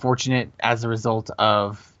it's unfortunate as a result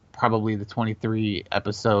of probably the 23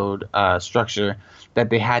 episode structure that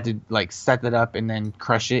they had to like set that up and then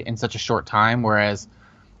crush it in such a short time. Whereas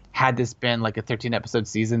had this been like a 13 episode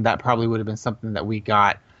season, that probably would have been something that we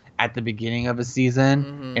got at the beginning of a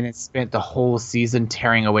season, and it spent the whole season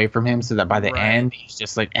tearing away from him, so that by the end he's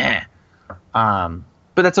just like, eh. But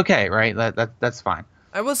that's okay, right? That's fine.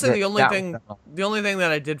 I will say the only thing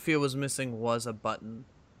that I did feel was missing was a button,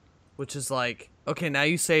 which is like, okay, now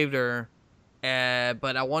you saved her,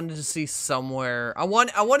 but I wanted to see somewhere. I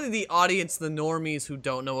wanted the audience, the normies who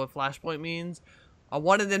don't know what Flashpoint means, I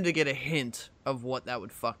wanted them to get a hint of what that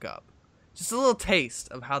would fuck up, just a little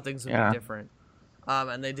taste of how things would be different.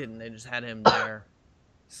 And they didn't. They just had him there.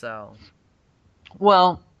 So,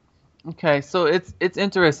 well, okay. So it's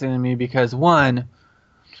interesting to me because, one,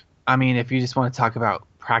 I mean, if you just want to talk about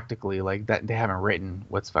practically, like that, they haven't written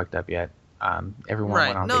what's fucked up yet. Everyone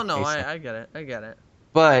went on vacation. No, I get it.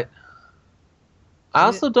 But I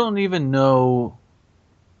also don't even know,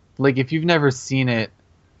 like, if you've never seen it,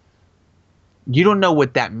 you don't know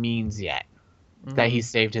what that means yet. That he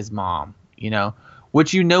saved his mom. You know,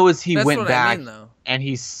 what you know is he went back. And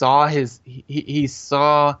he saw he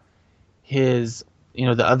saw his, you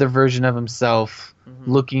know, the other version of himself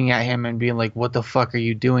looking at him and being like, what the fuck are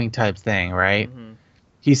you doing type thing, right?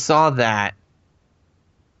 He saw that,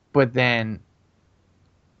 but then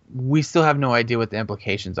we still have no idea what the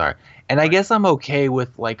implications are. And I guess I'm okay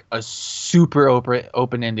with like a super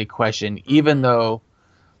open-ended question, even though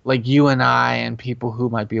like you and I and people who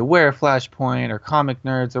might be aware of Flashpoint or comic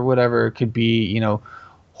nerds or whatever could be, you know,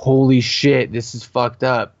 holy shit, this is fucked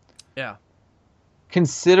up. Yeah.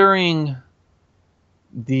 Considering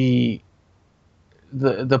the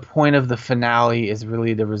point of the finale is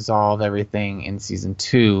really to resolve everything in season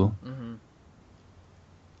 2.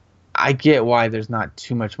 I get why there's not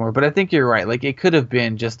too much more, but I think you're right. Like, it could have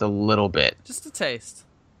been just a little bit. Just a taste.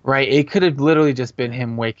 Right? It could have literally just been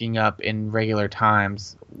him waking up in regular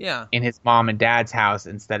times. Yeah. In his mom and dad's house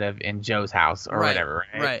instead of in Joe's house or whatever,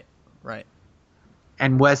 right? Right.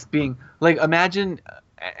 And Wes being like, imagine,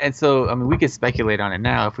 and so I mean, we could speculate on it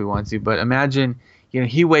now if we want to, but imagine,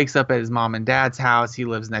 he wakes up at his mom and dad's house. He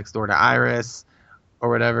lives next door to Iris, or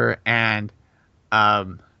whatever, and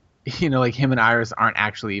like him and Iris aren't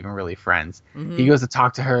actually even really friends. Mm-hmm. He goes to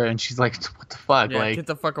talk to her, and she's like, "What the fuck? Yeah, like, get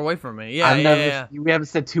the fuck away from me." Yeah, we haven't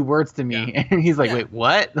said 2 words to me," and he's like, "Wait,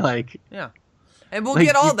 what?" Like, yeah, and we'll like,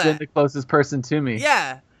 get all you've that. been the closest person to me.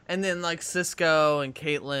 Yeah, and then like Cisco and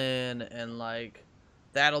Caitlin, and like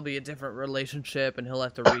that'll be a different relationship, and he'll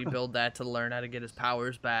have to rebuild that to learn how to get his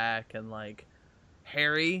powers back, and like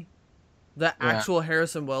Harry. The actual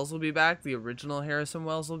Harrison Wells will be back. The original Harrison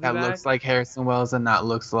Wells will be back. That looks like Harrison Wells and that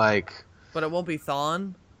looks like... But it won't be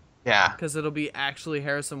Thawne. Yeah. Because it'll be actually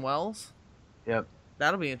Harrison Wells. Yep.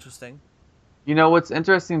 That'll be interesting. What's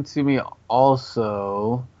interesting to me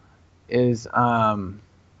also is one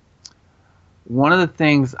of the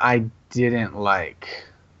things I didn't like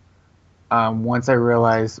once I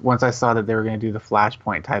saw that they were going to do the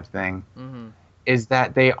Flashpoint type thing, is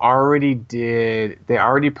that they already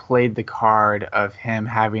played the card of him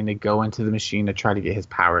having to go into the machine to try to get his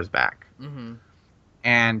powers back.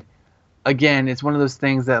 And again, it's one of those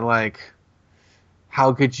things that, like,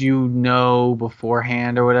 how could you know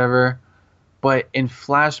beforehand or whatever? But in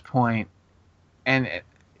Flashpoint, and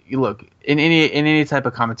you look, in any type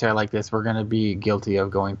of commentary like this, we're gonna be guilty of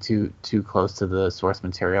going too close to the source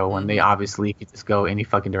material when they obviously could just go any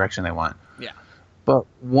fucking direction they want. Yeah. But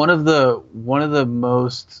one of the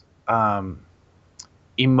most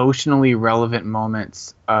emotionally relevant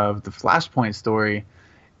moments of the Flashpoint story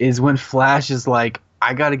is when Flash is like,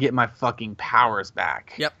 I gotta get my fucking powers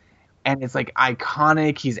back. Yep. And it's like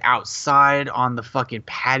iconic. He's outside on the fucking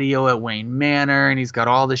patio at Wayne Manor, and he's got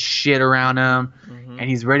all this shit around him, and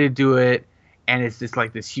he's ready to do it. And it's just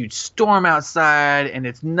like this huge storm outside, and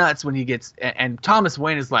it's nuts when he gets. And Thomas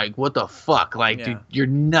Wayne is like, "What the fuck? Like, dude, you're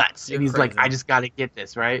nuts!" And he's crazy. Like, "I just got to get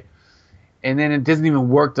this right." And then it doesn't even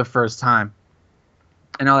work the first time,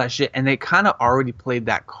 and all that shit. And they kind of already played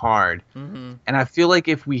that card. And I feel like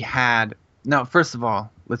if we had now, first of all,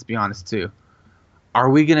 let's be honest too. Are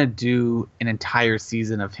we gonna do an entire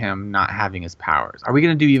season of him not having his powers? Are we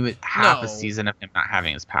gonna do even half a season of him not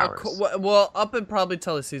having his powers? Well, up and probably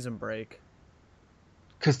till the season break.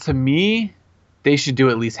 Because to me, they should do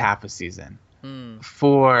at least half a season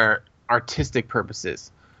for artistic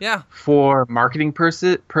purposes. Yeah. For marketing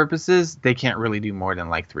purposes, they can't really do more than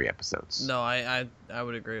like 3 episodes. No, I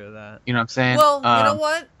would agree with that. You know what I'm saying? Well, you know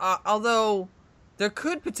what? Although there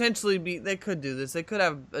could potentially be, they could do this. They could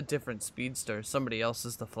have a different speedster. Somebody else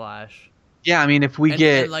is the Flash. Yeah, I mean, if we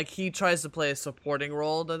get like he tries to play a supporting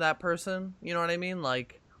role to that person. You know what I mean?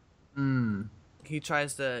 Like. He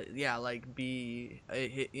tries to, like, be,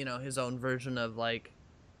 his own version of, like,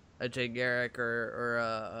 a Jay Garrick or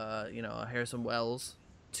a Harrison Wells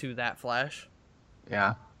to that Flash.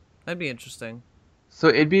 Yeah. That'd be interesting. So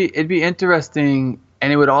it'd be interesting,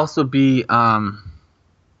 and it would also be, so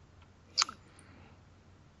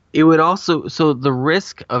the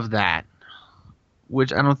risk of that,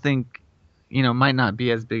 which I don't think, might not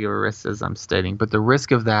be as big of a risk as I'm stating, but the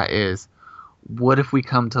risk of that is, what if we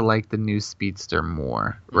come to like the new speedster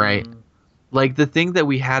more, right? Like the thing that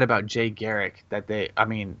we had about Jay Garrick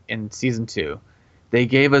in season 2, they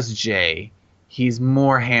gave us Jay. He's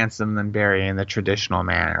more handsome than Barry in the traditional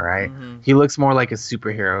manner, right? He looks more like a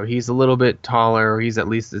superhero. He's a little bit taller, or he's at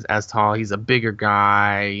least as tall. He's a bigger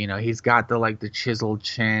guy. He's got the chiseled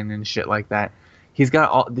chin and shit like that. He's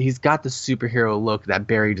got the superhero look that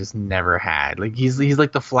Barry just never had. Like he's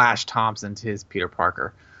like the Flash Thompson to his Peter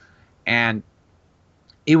Parker. And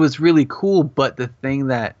it was really cool, but the thing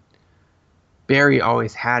that Barry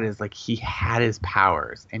always had is like he had his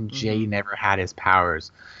powers, and Jay never had his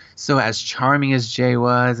powers. So as charming as Jay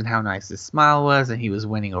was, and how nice his smile was, and he was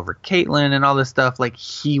winning over Caitlin and all this stuff, like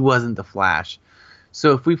he wasn't the Flash.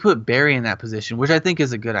 So if we put Barry in that position, which I think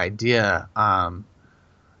is a good idea,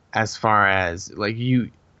 as far as like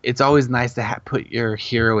it's always nice to put your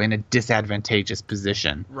hero in a disadvantageous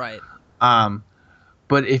position, right?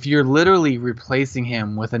 But if you're literally replacing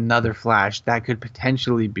him with another Flash, that could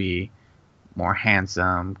potentially be more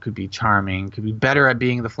handsome, could be charming, could be better at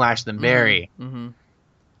being the Flash than Barry.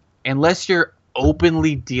 Unless you're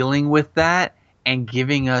openly dealing with that and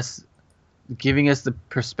giving us the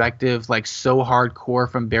perspective like so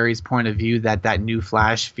hardcore from Barry's point of view that new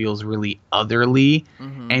Flash feels really otherly,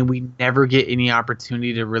 and we never get any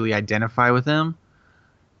opportunity to really identify with him.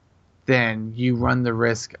 then you run the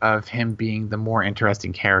risk of him being the more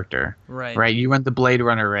interesting character. Right. Right? You run the Blade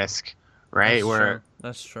Runner risk, right? That's Where true.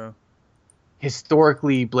 That's true.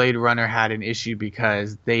 historically Blade Runner had an issue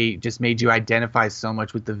because they just made you identify so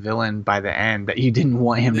much with the villain by the end that you didn't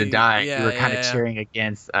want him to die. Yeah, you were kind of yeah. cheering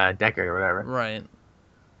against Deckard or whatever. Right.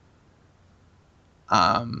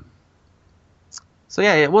 So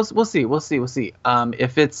yeah, we'll see.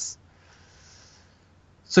 If it's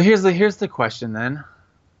so, here's the question then: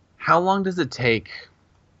 how long does it take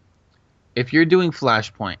if you're doing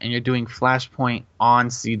Flashpoint and you're doing Flashpoint on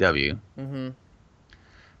CW? Mm-hmm.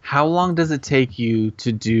 How long does it take you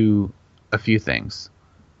to do a few things?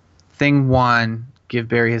 Thing one, give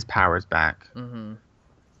Barry his powers back. Mm-hmm.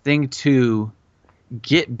 Thing two,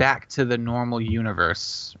 get back to the normal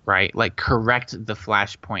universe, right? Like correct the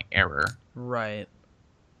Flashpoint error. Right.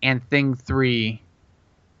 And thing three,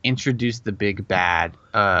 introduce the big bad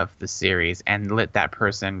of the series and let that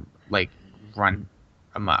person like run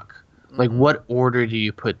amok. Like, what order do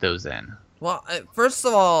you put those in? Well, first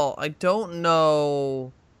of all, I don't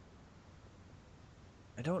know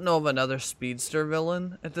of another speedster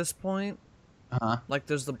villain at this point. Uh-huh. Like,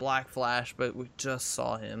 there's the Black Flash, but we just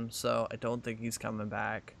saw him, so I don't think he's coming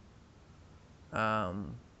back.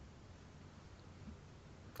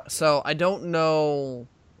 So I don't know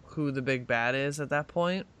who the big bad is at that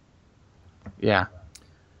point. Yeah.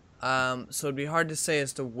 So it'd be hard to say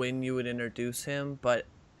as to when you would introduce him, but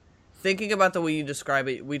thinking about the way you describe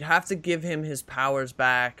it, we'd have to give him his powers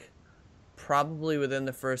back probably within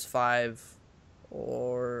the first 5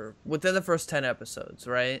 or within the first 10 episodes,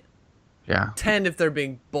 right? Yeah. 10 if they're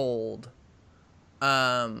being bold.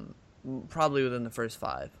 Probably within the first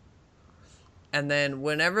 5. And then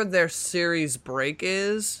whenever their series break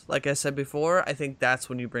is, like I said before, I think that's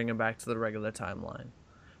when you bring him back to the regular timeline.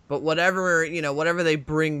 But whatever they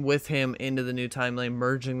bring with him into the new timeline,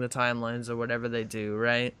 merging the timelines or whatever they do,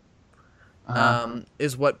 right?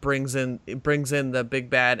 Is what brings in the big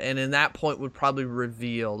bad, and in that point would probably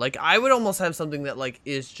reveal. Like, I would almost have something that like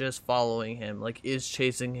is just following him, like is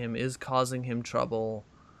chasing him, is causing him trouble,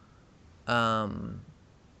 but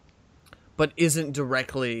isn't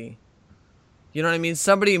directly, you know what I mean?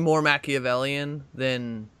 Somebody more Machiavellian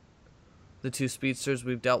than the two speedsters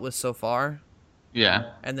we've dealt with so far.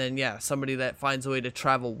 Yeah. And then somebody that finds a way to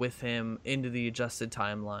travel with him into the adjusted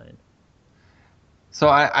timeline. So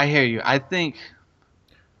I hear you. I think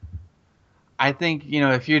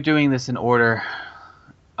if you're doing this in order,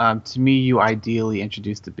 to me, you ideally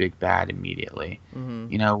introduce the big bad immediately.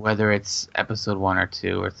 Mm-hmm. Whether it's episode 1 or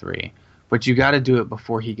 2 or 3, but you got to do it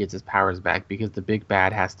before he gets his powers back, because the big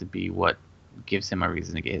bad has to be what gives him a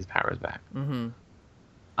reason to get his powers back. Mm-hmm.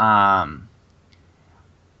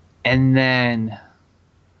 And then,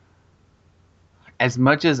 as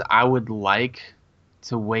much as I would like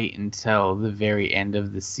to wait until the very end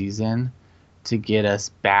of the season to get us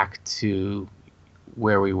back to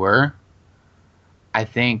where we were, I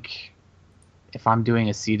think if I'm doing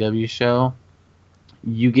a CW show,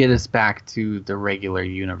 you get us back to the regular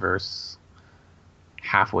universe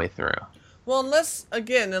halfway through. Well, unless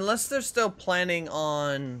they're still planning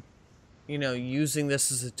on, using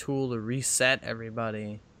this as a tool to reset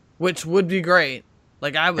everybody, which would be great.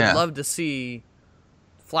 Like, I would love to see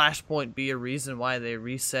Flashpoint be a reason why they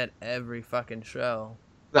reset every fucking show.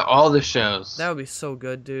 All the shows. That would be so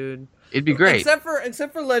good, dude. It'd be great.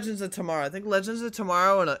 Except for Legends of Tomorrow. I think Legends of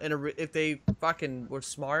Tomorrow, if they fucking were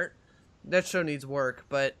smart, that show needs work.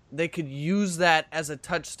 But they could use that as a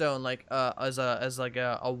touchstone, like as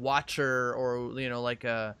a watcher, or like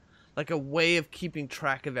a way of keeping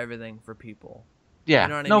track of everything for people. Yeah. You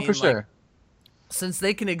know what I mean? For sure. Since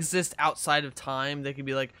they can exist outside of time, they could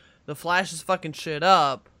be like, the Flash is fucking shit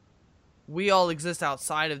up. We all exist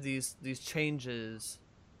outside of these changes.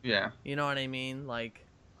 Yeah. You know what I mean? Like,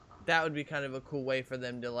 that would be kind of a cool way for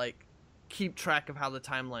them to like keep track of how the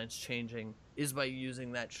timeline's changing, is by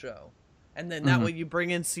using that show. And then that way you bring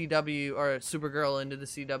in CW or Supergirl into the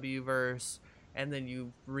CW verse, and then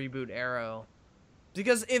you reboot Arrow.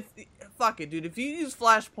 Because fuck it, dude, if you use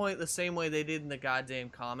Flashpoint the same way they did in the goddamn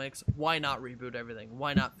comics, why not reboot everything?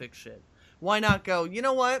 Why not fix shit? Why not go, you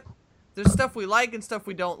know what? There's stuff we like and stuff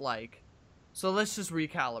we don't like. So let's just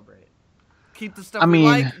recalibrate. Keep the stuff we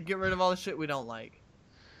like, get rid of all the shit we don't like.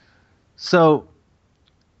 So,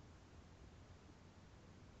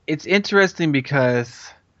 it's interesting because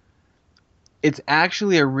it's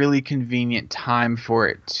actually a really convenient time for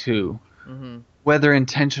it too. Mm-hmm. Whether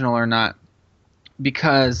intentional or not.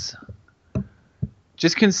 Because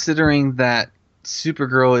just considering that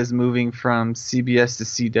Supergirl is moving from CBS to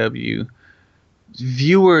CW,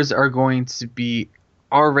 viewers are going to be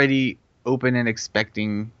already open and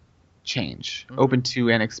expecting change, Mhm. open to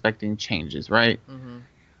and expecting changes, right?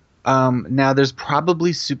 Mm-hmm. Now there's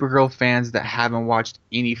probably Supergirl fans that haven't watched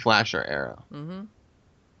any Flash or Arrow, Mm-hmm.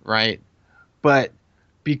 right? But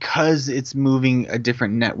because it's moving a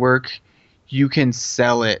different network, you can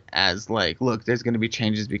sell it as like, look, there's going to be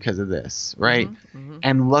changes because of this, right? Mm-hmm.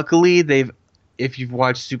 And luckily, if you've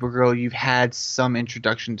watched Supergirl, you've had some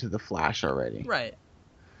introduction to the Flash already. Right.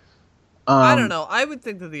 I don't Um, know. I would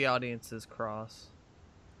think that the audience is cross.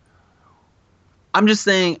 I'm just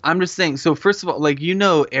saying. So first of all, like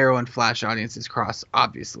Arrow and Flash audiences cross,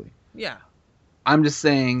 obviously. Yeah. I'm just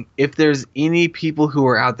saying, if there's any people who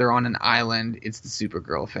are out there on an island, it's the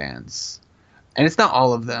Supergirl fans, and it's not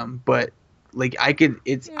all of them, but like I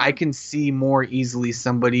can see more easily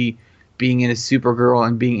somebody being in a Supergirl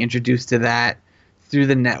and being introduced to that through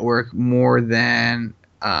the network more than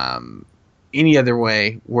any other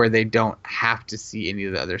way where they don't have to see any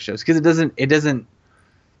of the other shows, because it doesn't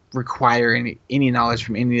require any knowledge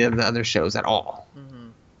from any of the other shows at all, Mm-hmm.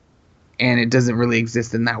 and it doesn't really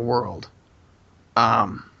exist in that world.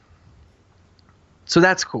 So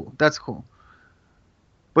that's cool. That's cool.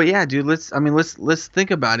 But yeah, dude, let's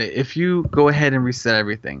think about it. If you go ahead and reset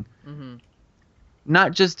everything, Mm-hmm.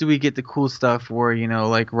 not just do we get the cool stuff where,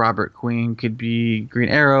 like Robert Queen could be Green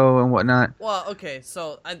Arrow and whatnot. Well, okay,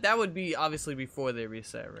 so that would be obviously before they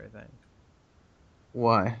reset everything.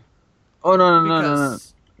 Why? Oh, no,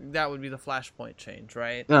 Because that would be the Flashpoint change,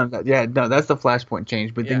 right? no. Yeah, no, that's the Flashpoint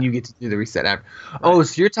change, but then Yeah. you get to do the reset after. Oh,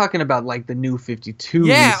 so you're talking about like the New 52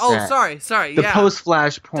 Yeah. reset. Oh, sorry. The Yeah.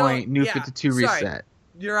 post-Flashpoint New Yeah, 52 sorry. reset.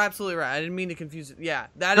 You're absolutely right. I didn't mean to confuse it. Yeah,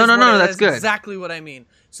 that No, is no, what no, I- that's good. exactly what I mean.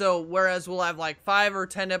 So whereas we'll have like 5 or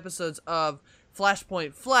 10 episodes of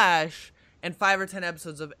Flashpoint Flash and 5 or 10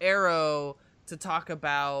 episodes of Arrow to talk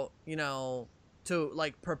about, to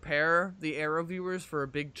like prepare the Arrow viewers for a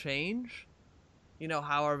big change.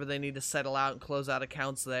 However they need to settle out and close out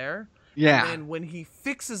accounts there. Yeah. And then when he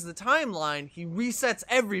fixes the timeline, he resets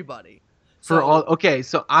everybody. Okay,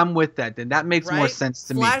 so I'm with that then. That makes more Right? sense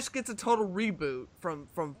to me. Flash gets a total reboot from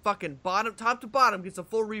fucking top to bottom, gets a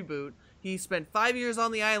full reboot. He spent 5 years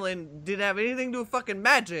on the island, didn't have anything to do with fucking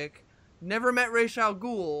magic, never met Ra's al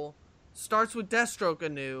Ghul, starts with Deathstroke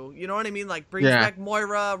anew, you know what I mean? Like, brings Yeah. back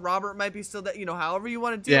Moira, Robert might be still dead, however you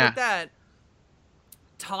want to deal with that.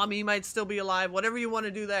 Tommy might still be alive, whatever you want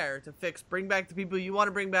to do there to fix, bring back the people you want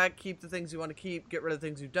to bring back, keep the things you want to keep, get rid of the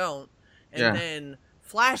things you don't. And then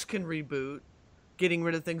Flash can reboot, getting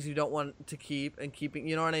rid of things you don't want to keep and keeping,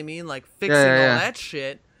 you know what I mean? Like fixing all that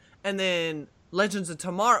shit. And then Legends of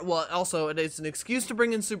Tomorrow, well, also it's an excuse to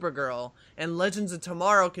bring in Supergirl, and Legends of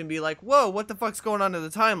Tomorrow can be like, whoa, what the fuck's going on in the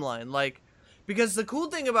timeline? Like, because the cool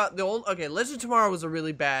thing about Legends of Tomorrow was a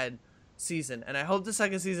really bad season, and I hope the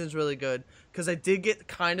second season is really good, because I did get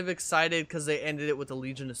kind of excited because they ended it with the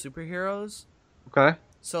Legion of Superheroes. Okay.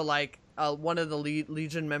 So like one of the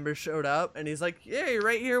Legion members showed up, and he's like, "Yeah, you're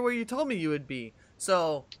right here where you told me you would be."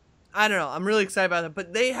 So I don't know. I'm really excited about that.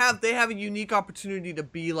 But they have a unique opportunity to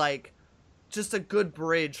be like just a good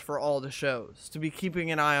bridge for all the shows, to be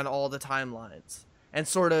keeping an eye on all the timelines, and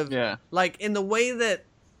sort of like in the way that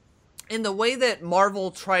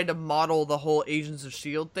Marvel tried to model the whole Agents of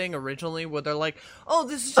S.H.I.E.L.D. thing originally, where they're like, oh,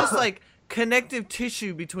 this is just like connective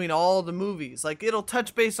tissue between all the movies. Like, it'll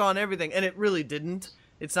touch base on everything. And it really didn't.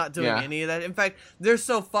 It's not doing any of that. In fact, they're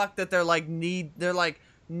so fucked that they're like knee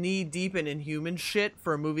deep in Inhuman shit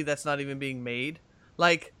for a movie that's not even being made.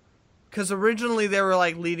 Like, because originally they were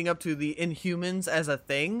like leading up to the Inhumans as a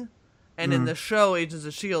thing. And in the show, Agents of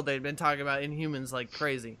S.H.I.E.L.D., they'd been talking about Inhumans like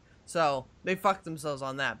crazy. So they fucked themselves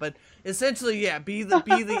on that. But essentially, be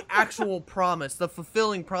the actual promise, the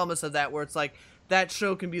fulfilling promise of that, where it's like that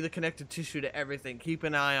show can be the connective tissue to everything. Keep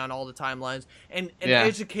an eye on all the timelines and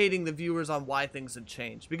educating the viewers on why things have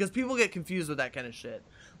changed. Because people get confused with that kind of shit.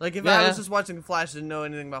 Like if I was just watching Flash, didn't know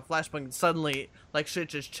anything about Flashpoint, and suddenly like shit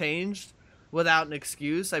just changed without an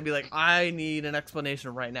excuse, I'd be like, I need an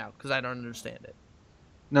explanation right now because I don't understand it.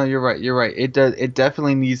 No, you're right. You're right. It does. It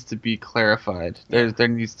definitely needs to be clarified. There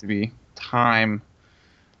needs to be time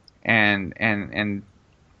and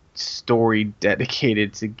story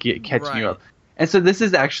dedicated to catching you up. And so this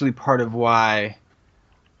is actually part of why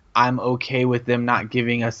I'm okay with them not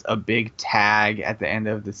giving us a big tag at the end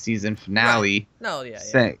of the season finale. No,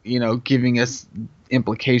 saying, giving us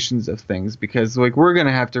implications of things, because like we're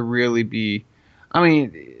gonna have to really be, I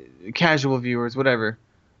mean, casual viewers, whatever,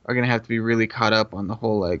 are gonna have to be really caught up on the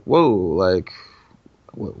whole like, whoa, like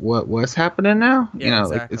what's happening now?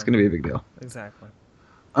 Exactly. Like it's gonna be a big deal. Exactly.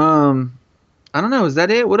 I don't know. Is that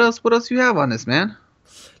it? What else you have on this, man?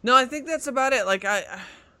 No, I think that's about it. Like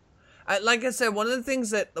Like I said, one of the things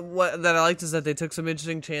that I liked is that they took some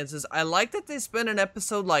interesting chances. I like that they spent an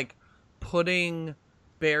episode like putting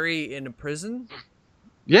Barry in a prison.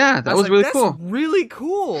 Yeah, that was like, really that's cool. Really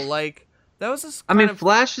cool. Like that was just. I mean,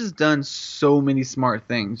 Flash has done so many smart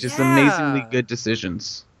things, just amazingly good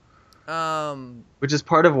decisions. Which is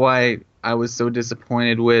part of why I was so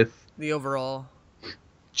disappointed with the overall.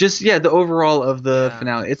 Just the overall of the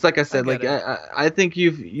finale. It's like I said, I think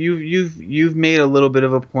you've made a little bit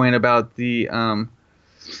of a point about the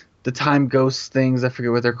time ghost things. I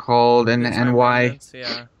forget what they're called and why. Remnants,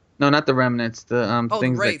 yeah. No, not the remnants. The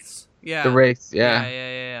things the wraiths. The wraiths. Yeah.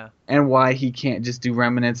 Yeah. And why he can't just do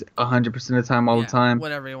remnants 100% of the time all the time.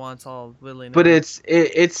 Whenever he wants, all willy-nilly. But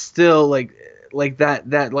it's still like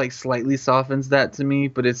that like slightly softens that to me.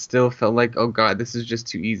 But it still felt like, oh god, this is just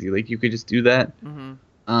too easy. Like you could just do that. Mm-hmm.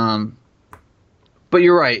 But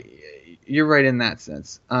you're right in that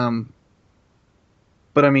sense.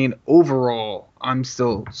 But I mean, overall, I'm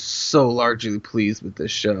still so largely pleased with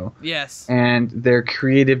this show. Yes. And their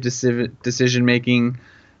creative decision making,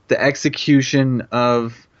 the execution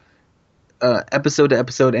of episode to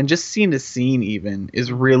episode, and just scene to scene even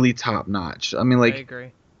is really top notch. I mean, like, I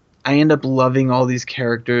agree. I end up loving all these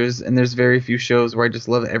characters, and there's very few shows where I just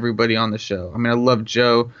love everybody on the show. I mean, I love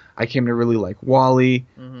Joe. I came to really like Wally.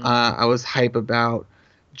 Mm-hmm. I was hype about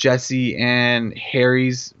Jesse and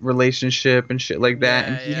Harry's relationship and shit like that,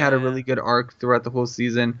 and he had a really good arc throughout the whole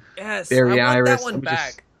season. Yes, Barry I want Iris, that one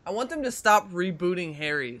back. I want them to stop rebooting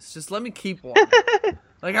Harry's. Just let me keep one.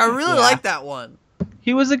 Like, I really like that one.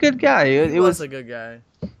 He was a good guy. It was a good guy.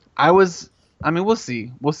 I mean, we'll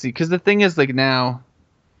see. Because the thing is, like, now...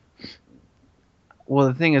 Well,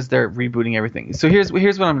 the thing is, they're rebooting everything. So here's what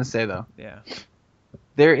I'm going to say, though. Yeah.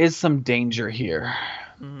 There is some danger here.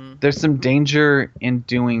 Mm-hmm. There's some danger in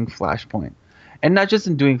doing Flashpoint. And not just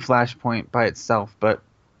in doing Flashpoint by itself, but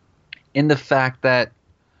in the fact that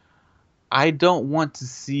I don't want to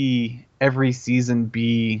see every season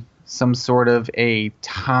be some sort of a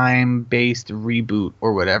time-based reboot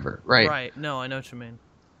or whatever, right? Right. No, I know what you mean.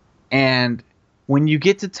 And when you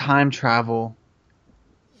get to time travel,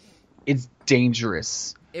 it's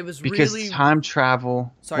dangerous. It was because really... time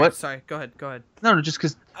travel... Sorry. Go ahead. No, just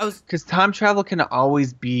because time travel can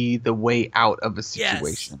always be the way out of a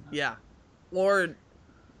situation. Yes. Yeah.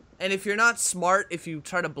 And if you're not smart, if you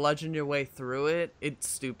try to bludgeon your way through it, it's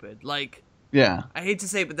stupid. Like... Yeah. I hate to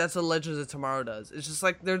say it, but that's what Legends of Tomorrow does. It's just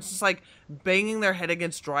like, they're just like banging their head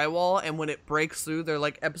against drywall, and when it breaks through, they're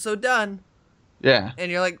like, episode done. Yeah.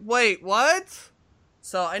 And you're like, wait, what?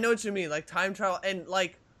 So I know what you mean, like time travel, and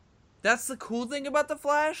like, that's the cool thing about The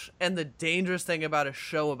Flash, and the dangerous thing about a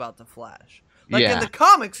show about The Flash. Like, in the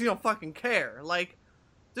comics, you don't fucking care. Like,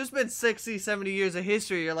 there's been 60, 70 years of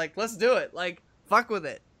history, you're like, let's do it. Like, fuck with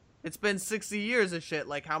it. It's been 60 years of shit.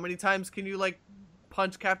 Like, how many times can you, like,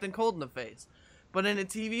 punch Captain Cold in the face? But in a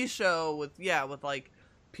TV show with like,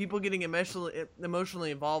 people getting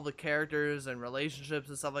emotionally involved with characters and relationships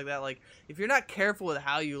and stuff like that, like, if you're not careful with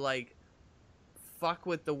how you, like, fuck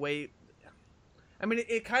with the way... I mean,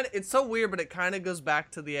 it's so weird, but it kind of goes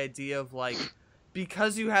back to the idea of, like,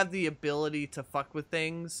 because you have the ability to fuck with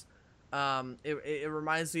things, it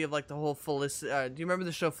reminds me of, like, the whole Felicity... do you remember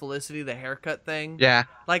the show Felicity, the haircut thing? Yeah.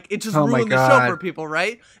 Like, it just ruined the show for people,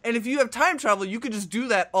 right? And if you have time travel, you could just do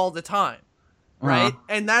that all the time, right? Uh-huh.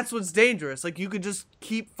 And that's what's dangerous. Like, you could just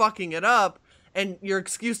keep fucking it up, and your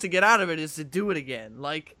excuse to get out of it is to do it again.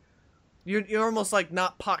 Like... You're almost like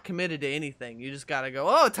not pot committed to anything. You just gotta go,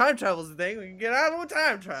 oh, time travel's the thing. We can get out of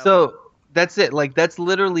time travel. So that's it. Like, that's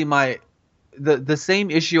literally the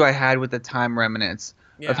same issue I had with the Time Remnants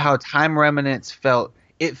of how Time Remnants felt.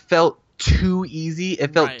 It felt too easy.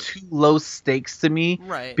 It felt too low stakes to me.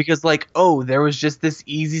 Right. Because, like, oh, there was just this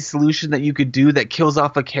easy solution that you could do that kills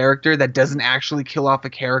off a character that doesn't actually kill off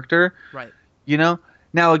a character. Right. You know?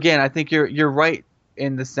 Now, again, I think you're right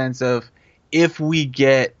in the sense of if we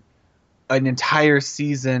get an entire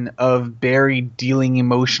season of Barry dealing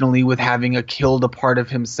emotionally with having killed a part of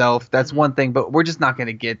himself, that's one thing, but we're just not going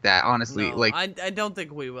to get that, honestly. No, like, I don't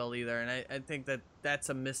think we will either, and I think that's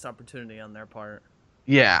a missed opportunity on their part.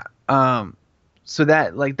 Yeah. So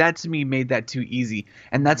that to me made that too easy,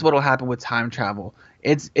 and that's what'll happen with time travel.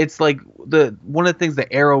 It's like one of the things that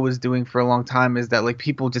Arrow was doing for a long time is that, like,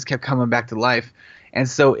 people just kept coming back to life, and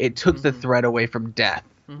so it took the threat away from death.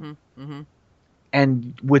 Mm-hmm. Mm-hmm.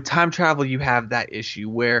 And with time travel, you have that issue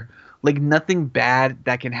where, like, nothing bad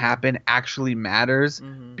that can happen actually matters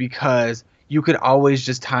because you could always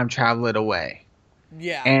just time travel it away.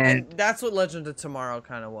 Yeah, and that's what Legend of Tomorrow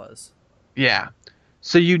kind of was. Yeah.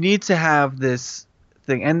 So you need to have this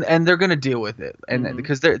thing, and they're gonna deal with it, and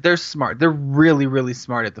because they're smart, they're really really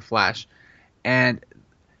smart at the Flash, and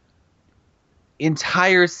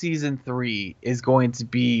entire season 3 is going to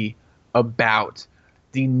be about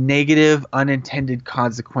the negative unintended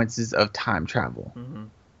consequences of time travel.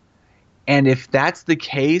 And if that's the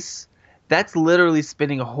case, that's literally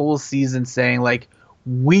spending a whole season saying like,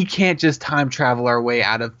 we can't just time travel our way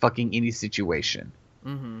out of fucking any situation.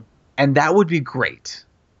 And that would be great.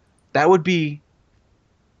 That would be,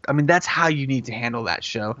 I mean, that's how you need to handle that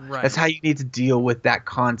show. Right. That's how you need to deal with that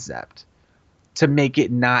concept to make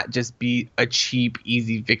it not just be a cheap,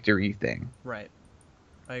 easy victory thing. Right.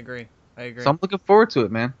 I agree. So I'm looking forward to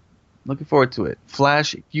it, man. Looking forward to it.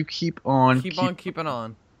 Flash, you keep on keeping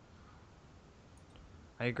on.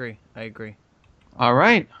 I agree. All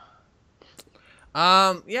right.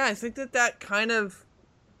 Yeah, I think that kind of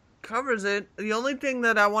covers it. The only thing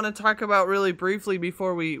that I want to talk about really briefly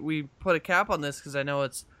before we put a cap on this, because I know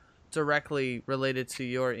it's directly related to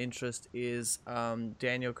your interest, is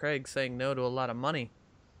Daniel Craig saying no to a lot of money.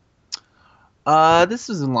 This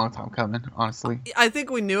was a long time coming, honestly. I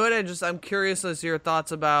think we knew it. I'm curious as to your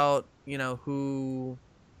thoughts about, who's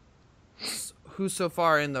so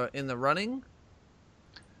far in the running.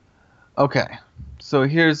 Okay, so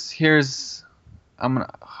here's I'm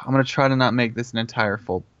gonna try to not make this an entire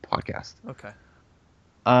full podcast. Okay.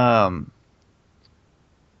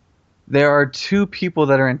 There are 2 people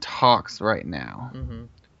that are in talks right now,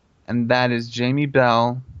 and that is Jamie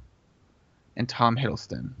Bell and Tom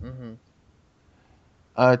Hiddleston.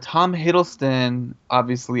 Tom Hiddleston,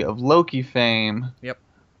 obviously of Loki fame. Yep.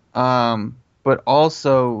 But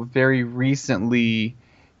also very recently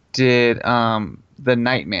did The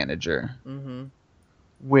Night Manager,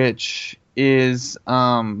 which is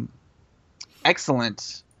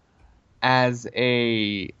excellent as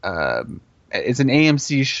it's an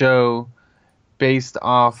AMC show based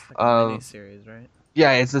off of miniseries, right?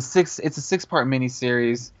 Yeah, it's a 6-part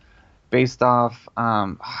miniseries based off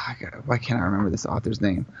why can't I remember this author's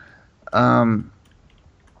name?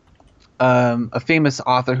 A famous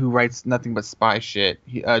author who writes nothing but spy shit.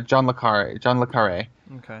 John le Carré.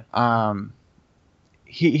 Okay.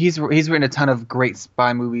 He's written a ton of great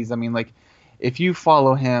spy movies. I mean, like, if you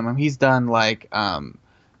follow him, he's done like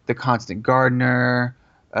The Constant Gardener,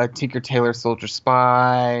 Tinker Tailor Soldier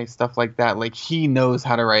Spy, stuff like that. Like, he knows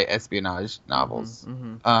how to write espionage novels,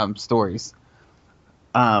 stories.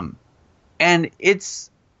 And it's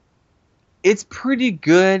pretty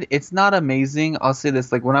good. It's not amazing. I'll say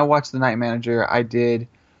this: like, when I watched The Night Manager, I did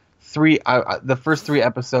the first 3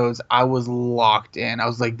 episodes. I was locked in. I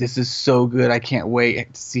was like, "This is so good! I can't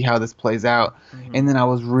wait to see how this plays out." And then I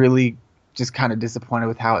was really just kind of disappointed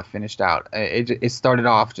with how it finished out. It started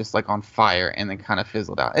off just like on fire and then kind of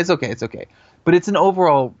fizzled out. It's okay, but it's an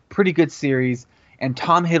overall pretty good series. And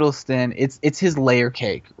Tom Hiddleston, it's his layer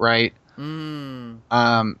cake, right?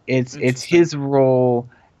 It's his role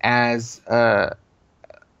as a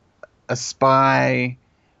spy,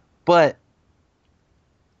 and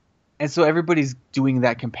so everybody's doing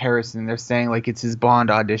that comparison. They're saying like it's his Bond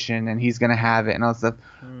audition and he's gonna have it and all that stuff.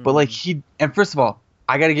 But like and first of all,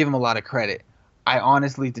 I gotta give him a lot of credit. I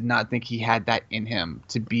honestly did not think he had that in him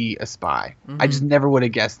to be a spy. I just never would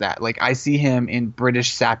have guessed that. Like, I see him in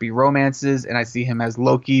British sappy romances, and I see him as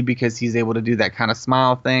Loki because he's able to do that kind of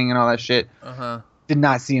smile thing and all that shit. Did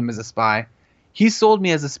not see him as a spy. He sold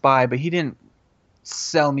me as a spy, but he didn't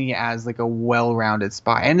sell me as like a well-rounded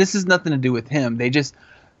spy. And this has nothing to do with him. They just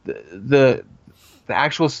the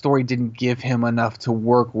actual story didn't give him enough to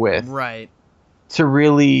work with. Right. To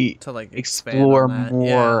really like explore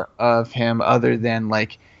more of him, other than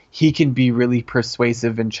like he can be really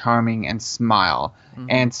persuasive and charming and smile.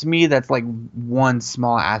 And to me, that's like one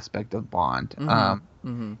small aspect of Bond. Now,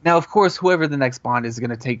 of course, whoever the next Bond is going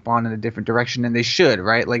to take Bond in a different direction, and they should,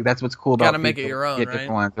 right? Like, that's what's cool about gotta make it your own, right?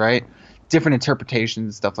 Different ones, right? Different interpretations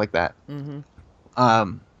and stuff like that.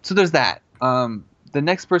 So there's that. The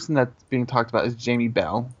next person that's being talked about is Jamie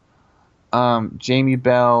Bell. Jamie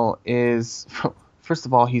Bell is, first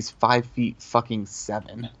of all, he's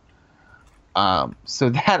 5'7". So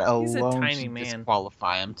that alone should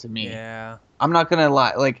disqualify him to me. Yeah. I'm not gonna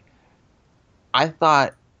lie. Like, I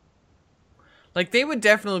thought, like, they would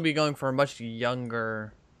definitely be going for a much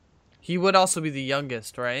younger. He would also be the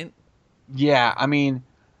youngest, right? Yeah, I mean,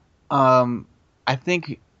 I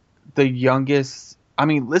think the youngest. I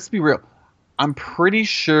mean, let's be real. I'm pretty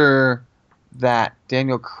sure that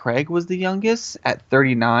Daniel Craig was the youngest at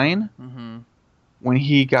 39 when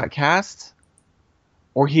he got cast,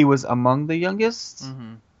 or he was among the youngest.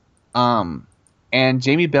 And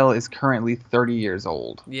Jamie Bell is currently 30 years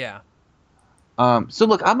old. Yeah. So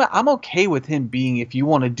look, I'm okay with him being, if you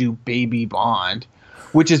want to do baby Bond,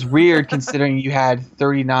 which is weird considering you had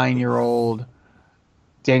 39-year-old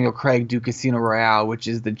Daniel Craig do Casino Royale, which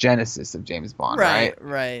is the genesis of James Bond, right?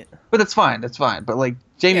 Right. But that's fine. But like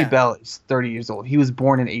Jamie Bell is 30 years old. He was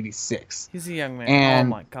born in '86. He's a young man. And oh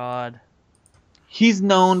my god. He's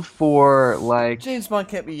known for like James Bond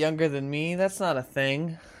can't be younger than me. That's not a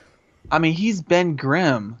thing. I mean, he's Ben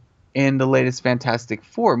Grimm in the latest Fantastic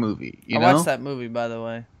Four movie. I watched that movie, by the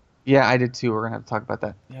way. Yeah, I did too. We're gonna have to talk about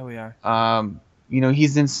that. Yeah, we are.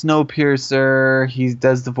 He's in Snowpiercer. He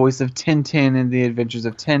does the voice of Tintin in The Adventures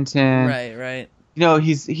of Tintin. Right.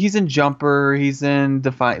 He's in Jumper. He's in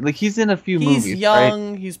Defiant. Like he's in a few movies. He's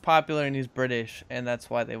young. Right? He's popular, and he's British, and that's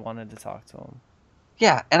why they wanted to talk to him.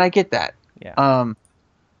 Yeah, and I get that. Yeah.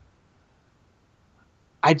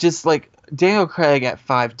 I just like Daniel Craig at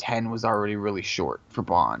 5'10" was already really short for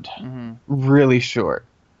Bond. Mm-hmm. Really short.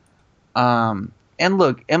 And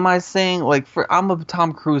look, am I saying like I'm a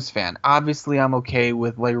Tom Cruise fan. Obviously, I'm okay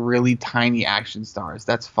with like really tiny action stars.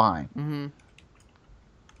 That's fine. Mm-hmm.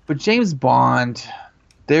 But James Bond,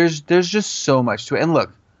 there's just so much to it. And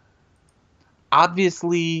look,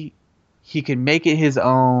 obviously, he could make it his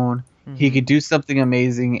own. Mm-hmm. He could do something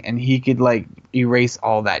amazing, and he could like erase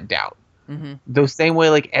all that doubt. Mm-hmm. The same way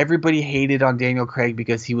like everybody hated on Daniel Craig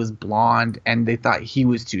because he was blonde and they thought he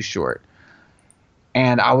was too short.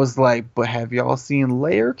 And I was like, but have y'all seen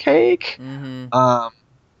Layer Cake? Mm-hmm.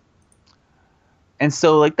 And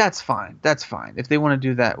so like that's fine. That's fine. If they want to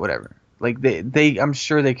do that, whatever. Like they I'm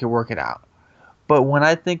sure they could work it out. But when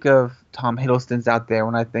I think of Tom Hiddleston's out there,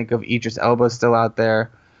 when I think of Idris Elba still out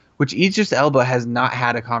there, which Idris Elba has not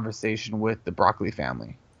had a conversation with the Broccoli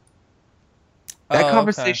family. That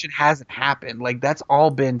conversation hasn't happened. Like that's all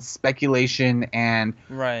been speculation and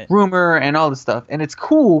rumor and all this stuff. And it's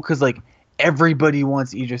cool because like everybody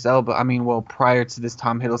wants Idris Elba. I mean, well, prior to this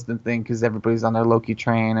Tom Hiddleston thing, because everybody's on their Loki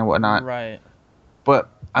train and whatnot. Right. But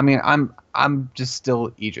I mean, I'm just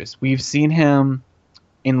still Idris. We've seen him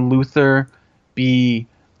in Luther be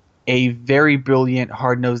a very brilliant,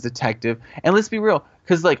 hard-nosed detective. And let's be real,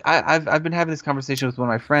 because like I've been having this conversation with one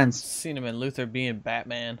of my friends. Seen him in Luther being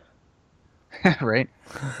Batman. Right.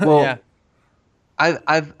 Well, yeah.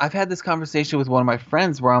 I've had this conversation with one of my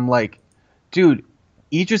friends where I'm like, dude,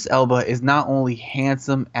 Idris Elba is not only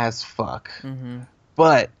handsome as fuck,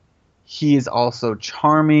 but he is also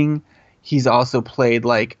charming. He's also played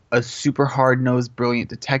like a super hard-nosed, brilliant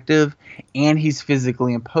detective, and he's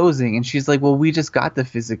physically imposing. And she's like, well, we just got the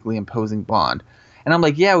physically imposing Bond. And I'm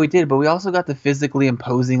like, yeah, we did, but we also got the physically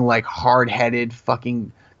imposing, like hard-headed,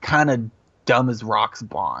 fucking kind of dumb as rocks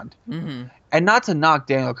Bond. Mm-hmm. And not to knock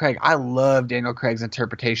Daniel Craig. I love Daniel Craig's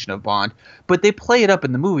interpretation of Bond. But they play it up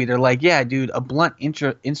in the movie. They're like, yeah, dude, a blunt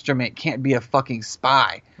instrument can't be a fucking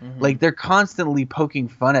spy. Mm-hmm. Like, they're constantly poking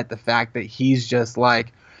fun at the fact that he's just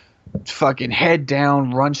like fucking head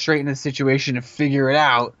down, run straight into the situation and figure it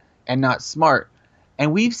out and not smart.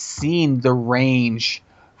 And we've seen the range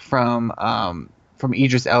from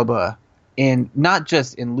Idris Elba in not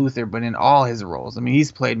just in Luther, but in all his roles. I mean,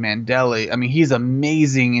 he's played Mandela. I mean, he's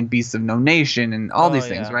amazing in Beasts of No Nation and all these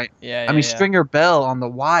things, right? Yeah. I mean, Stringer Bell on The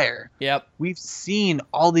Wire. Yep. We've seen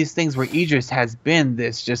all these things where Idris has been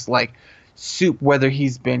this just like soup, whether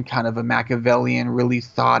he's been kind of a Machiavellian, really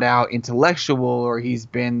thought out intellectual, or he's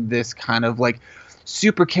been this kind of like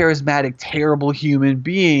super charismatic, terrible human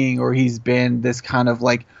being, or he's been this kind of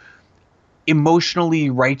like emotionally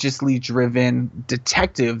righteously driven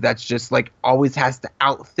detective that's just like always has to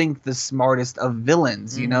outthink the smartest of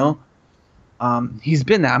villains, you know. He's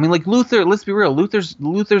been that. I mean, like Luther, let's be real, Luther's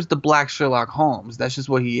the Black Sherlock Holmes. That's just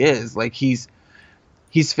what he is. Like he's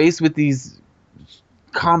faced with these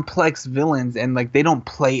complex villains, and like they don't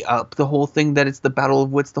play up the whole thing that it's the battle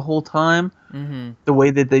of wits the whole time, the way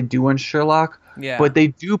that they do in Sherlock. Yeah, but they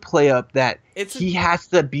do play up that he has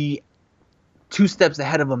to be 2 steps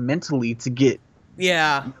ahead of them mentally to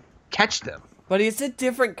catch them. But it's a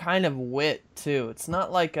different kind of wit too. It's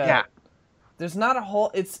not like there's not a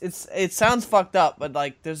whole it sounds fucked up, but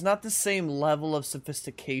like there's not the same level of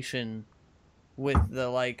sophistication with the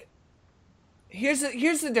like here's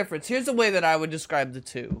the difference. Here's the way that I would describe the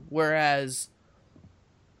two. Whereas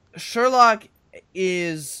Sherlock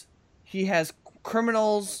he has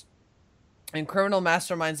criminals and criminal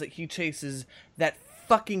masterminds that he chases that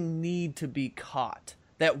fucking need to be caught,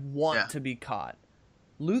 that want to be caught.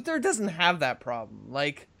 Luther doesn't have that problem.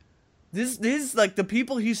 Like this like the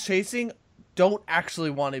people he's chasing don't actually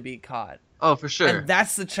want to be caught. Oh, for sure. And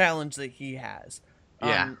that's the challenge that he has.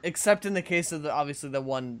 Yeah. Except in the case of obviously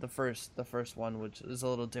the first one, which is a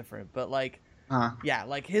little different. But like, yeah,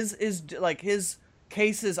 like his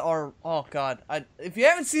cases are, oh god, if you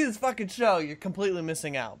haven't seen this fucking show, you're completely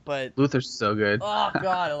missing out. But Luther's so good. oh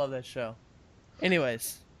god, I love that show.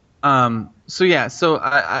 Anyways, So yeah, so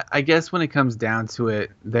I guess when it comes down to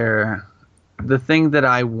it, the thing that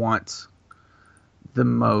I want the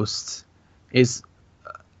most is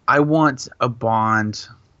I want a Bond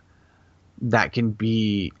that could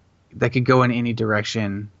go in any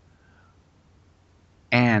direction,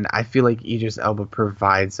 and I feel like Idris Elba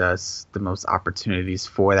provides us the most opportunities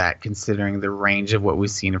for that, considering the range of what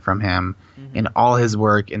we've seen from him in all his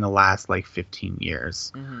work in the last like 15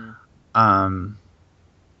 years. And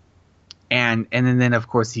then of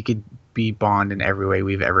course he could be Bond in every way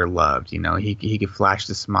we've ever loved. You know, he could flash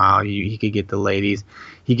the smile. He could get the ladies.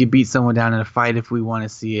 He could beat someone down in a fight if we want to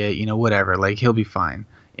see it. You know, whatever. Like, he'll be fine.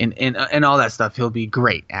 And all that stuff. He'll be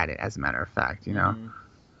great at it. As a matter of fact, you know,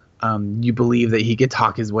 you believe that he could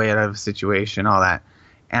talk his way out of a situation, all that.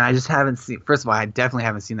 And I just haven't seen. First of all, I definitely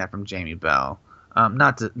haven't seen that from Jamie Bell.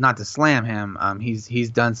 Not to slam him. He's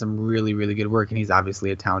done some really, really good work, and he's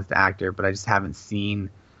obviously a talented actor. But I just haven't seen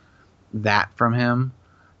that from him.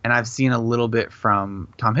 And I've seen a little bit from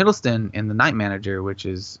Tom Hiddleston in The Night Manager, which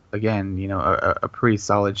is, again, you know, a pretty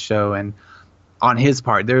solid show. And on his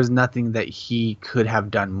part, there's nothing that he could have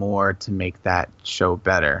done more to make that show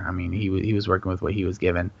better. I mean, he was working with what he was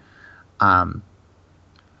given. But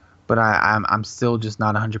I'm still just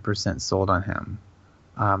not 100% sold on him.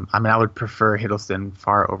 I mean, I would prefer Hiddleston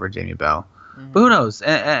far over Jamie Bell. But who knows?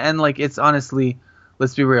 And like, it's honestly,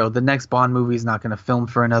 let's be real, the next Bond movie is not going to film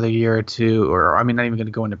for another year or two, or I mean, not even going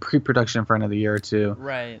to go into pre-production for another year or two.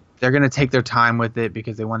 Right. They're going to take their time with it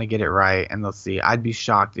because they want to get it right, and they'll see. I'd be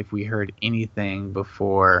shocked if we heard anything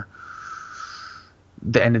before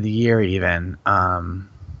the end of the year even.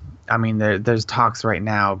 I mean, there's talks right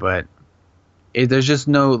now, but there's just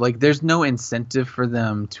there's no incentive for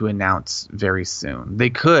them to announce very soon. They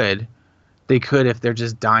could if they're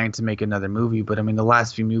just dying to make another movie, but I mean, the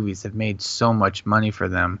last few movies have made so much money for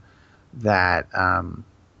them that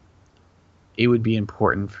it would be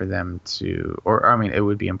important for them to,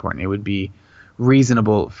 it would be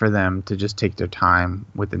reasonable for them to just take their time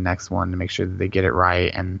with the next one to make sure that they get it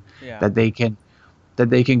right, and that they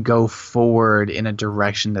can go forward in a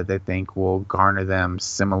direction that they think will garner them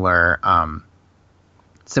similar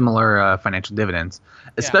financial dividends,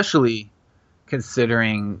 especially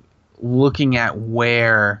considering looking at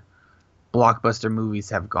where blockbuster movies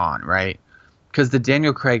have gone, right? Because the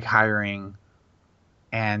Daniel Craig hiring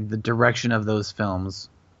and the direction of those films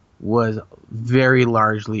was very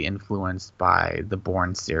largely influenced by the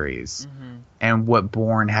Bourne series and what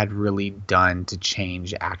Bourne had really done to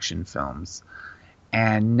change action films.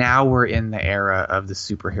 And now we're in the era of the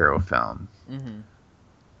superhero film.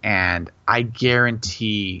 And I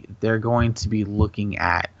guarantee they're going to be looking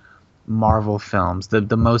at Marvel films,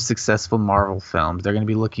 the most successful Marvel films. They're going to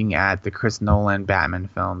be looking at the Chris Nolan Batman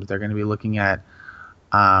films. They're going to be looking at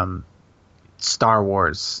Star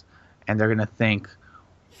Wars, and they're going to think,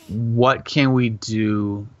 what can we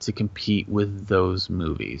do to compete with those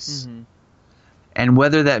movies? And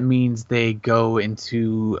whether that means they go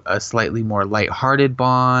into a slightly more lighthearted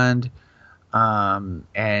Bond, and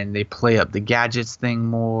they play up the gadgets thing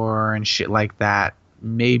more and shit like that,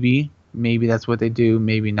 maybe that's what they do,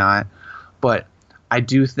 maybe not. But I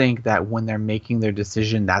do think that when they're making their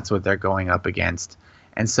decision, that's what they're going up against.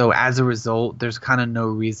 And so as a result, there's kind of no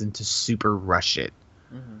reason to super rush it.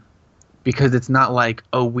 Because it's not like,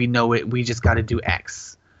 oh, we know it, we just got to do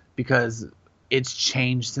X. Because it's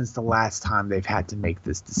changed since the last time they've had to make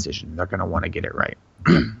this decision. They're going to want to get it right.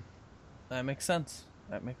 That makes sense.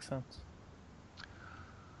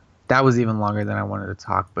 That was even longer than I wanted to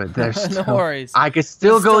talk, but there's no worries. I could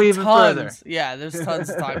still go even further. Yeah, there's tons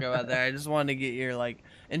to talk about there. I just wanted to get your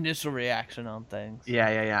initial reaction on things.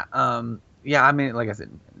 Yeah. I mean, like I said,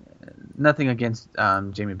 nothing against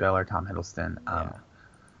Jamie Bell or Tom Hiddleston.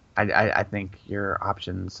 I think your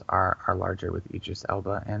options are larger with Idris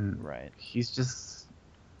Elba, and he's just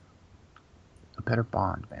a better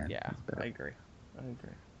Bond, man. Yeah, I agree.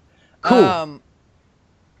 Cool.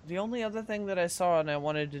 The only other thing that I saw, and I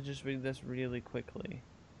wanted to just read this really quickly,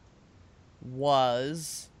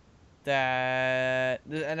 was that,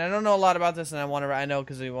 and I don't know a lot about this, and I know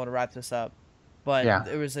because we want to wrap this up, but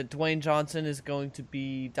it was that Dwayne Johnson is going to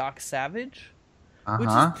be Doc Savage, which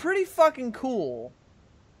is pretty fucking cool.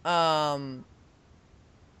 I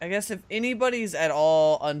guess if anybody's at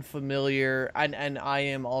all unfamiliar, and I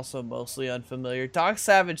am also mostly unfamiliar, Doc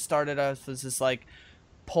Savage started us as this like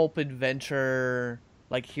pulp adventure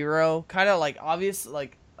hero, kind of obvious,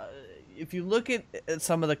 if you look at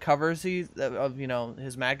some of the covers of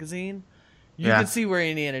his magazine, you can see where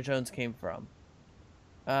Indiana Jones came from.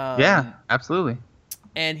 Yeah, absolutely.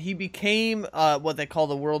 And he became what they call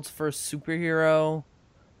the world's first superhero.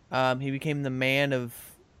 He became the Man of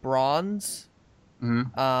Bronze.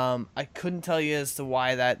 Mm-hmm. I couldn't tell you as to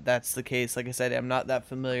why that's the case. Like I said, I'm not that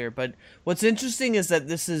familiar. But what's interesting is that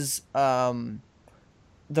this is The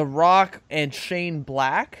Rock and Shane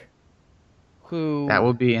Black, who That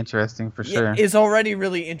will be interesting for sure. is already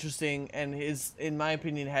really interesting, and is, in my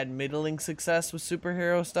opinion, had middling success with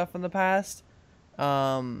superhero stuff in the past.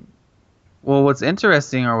 Well, what's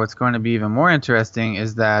interesting, or what's going to be even more interesting,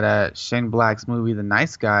 is that Shane Black's movie, The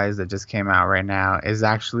Nice Guys, that just came out right now, is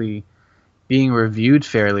actually being reviewed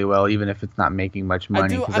fairly well, even if it's not making much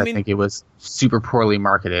money, because I think it was super poorly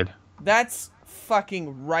marketed. That's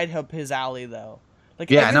fucking right up his alley, though. Like,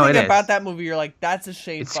 yeah, no, it is. about that movie, you're like, that's a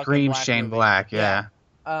Shane. It screams Black Shane movie. Black, yeah.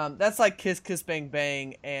 That's like Kiss Kiss Bang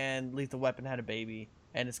Bang and Lethal Weapon had a baby,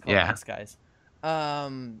 and it's called Nice Guys.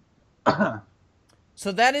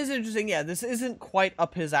 So that is interesting. Yeah, this isn't quite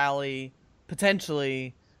up his alley,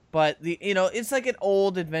 potentially, but it's like an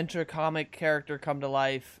old adventure comic character come to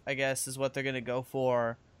life, I guess, is what they're gonna go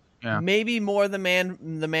for. Yeah. Maybe more the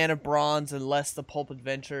Man of Bronze and less the pulp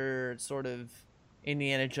adventure sort of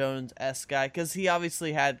Indiana Jones-esque guy, because he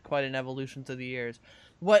obviously had quite an evolution through the years.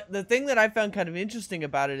 The thing that I found kind of interesting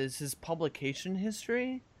about it is his publication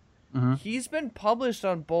history. Mm-hmm. He's been published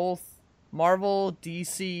on both Marvel,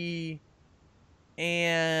 DC,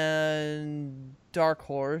 and Dark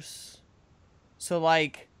Horse. So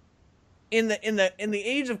like in the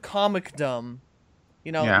age of comicdom,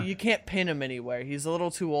 you can't pin him anywhere. He's a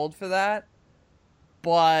little too old for that.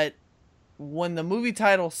 But when the movie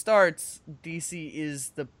title starts, DC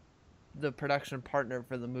is the production partner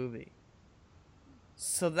for the movie.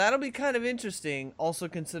 So that'll be kind of interesting, also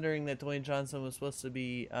considering that Dwayne Johnson was supposed to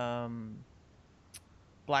be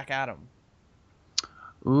Black Adam.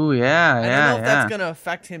 Ooh, yeah, I don't know if that's gonna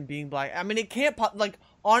affect him being Black. I mean, it can't.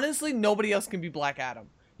 Honestly, nobody else can be Black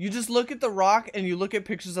Adam. You just look at The Rock and you look at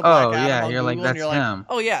pictures of Black Adam on Google, and you're him. like,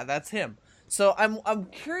 oh yeah, that's him. So I'm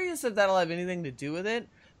curious if that'll have anything to do with it.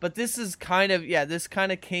 But this is this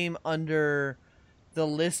kind of came under the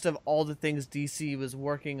list of all the things DC was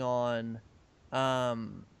working on. That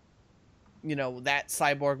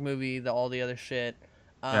Cyborg movie, all the other shit.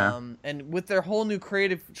 And with their whole new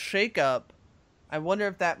creative shakeup, I wonder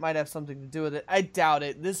if that might have something to do with it. I doubt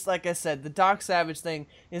it. This, like I said, the Doc Savage thing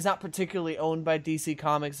is not particularly owned by DC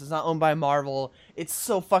Comics. It's not owned by Marvel. It's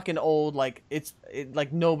so fucking old. Like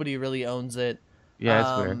nobody really owns it. Yeah,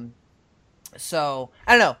 it's weird. So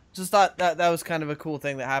I don't know. Just thought that was kind of a cool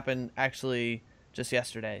thing that happened actually just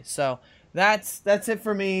yesterday. So that's it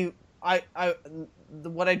for me.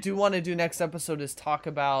 What I do want to do next episode is talk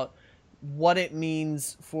about what it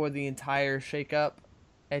means for the entire shakeup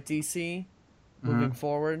at DC. Moving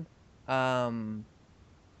forward, because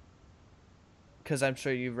I'm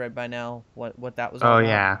sure you've read by now what that was all about.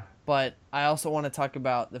 Yeah. But I also want to talk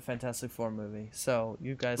about the Fantastic Four movie, so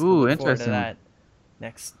you guys can look forward to that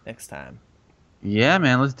next time. Yeah,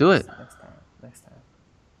 man, let's do it. Next time.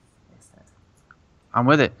 I'm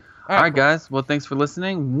with it. All right, cool. guys. Well, thanks for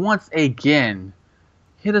listening. Once again,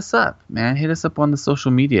 hit us up, man. Hit us up on the social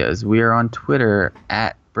medias. We are on Twitter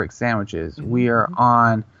at Brick Sandwiches. Mm-hmm. We are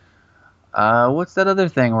on... what's that other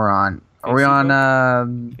thing we're on? Are we on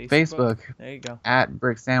Facebook? There you go. At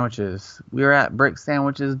Brick Sandwiches. We're at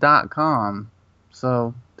bricksandwiches.com.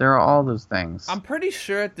 So there are all those things. I'm pretty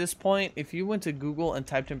sure at this point, if you went to Google and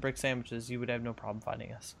typed in Brick Sandwiches, you would have no problem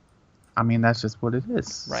finding us. I mean, that's just what it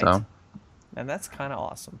is. Right. So. And that's kind of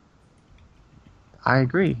awesome. I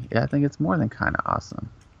agree. Yeah, I think it's more than kind of awesome.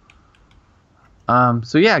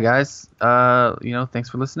 So yeah, guys, thanks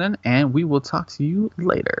for listening, and we will talk to you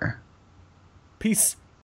later. Peace.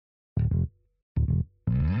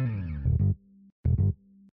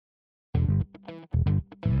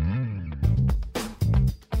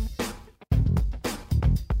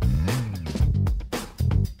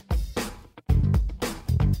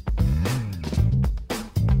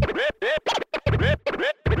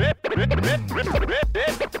 Rip.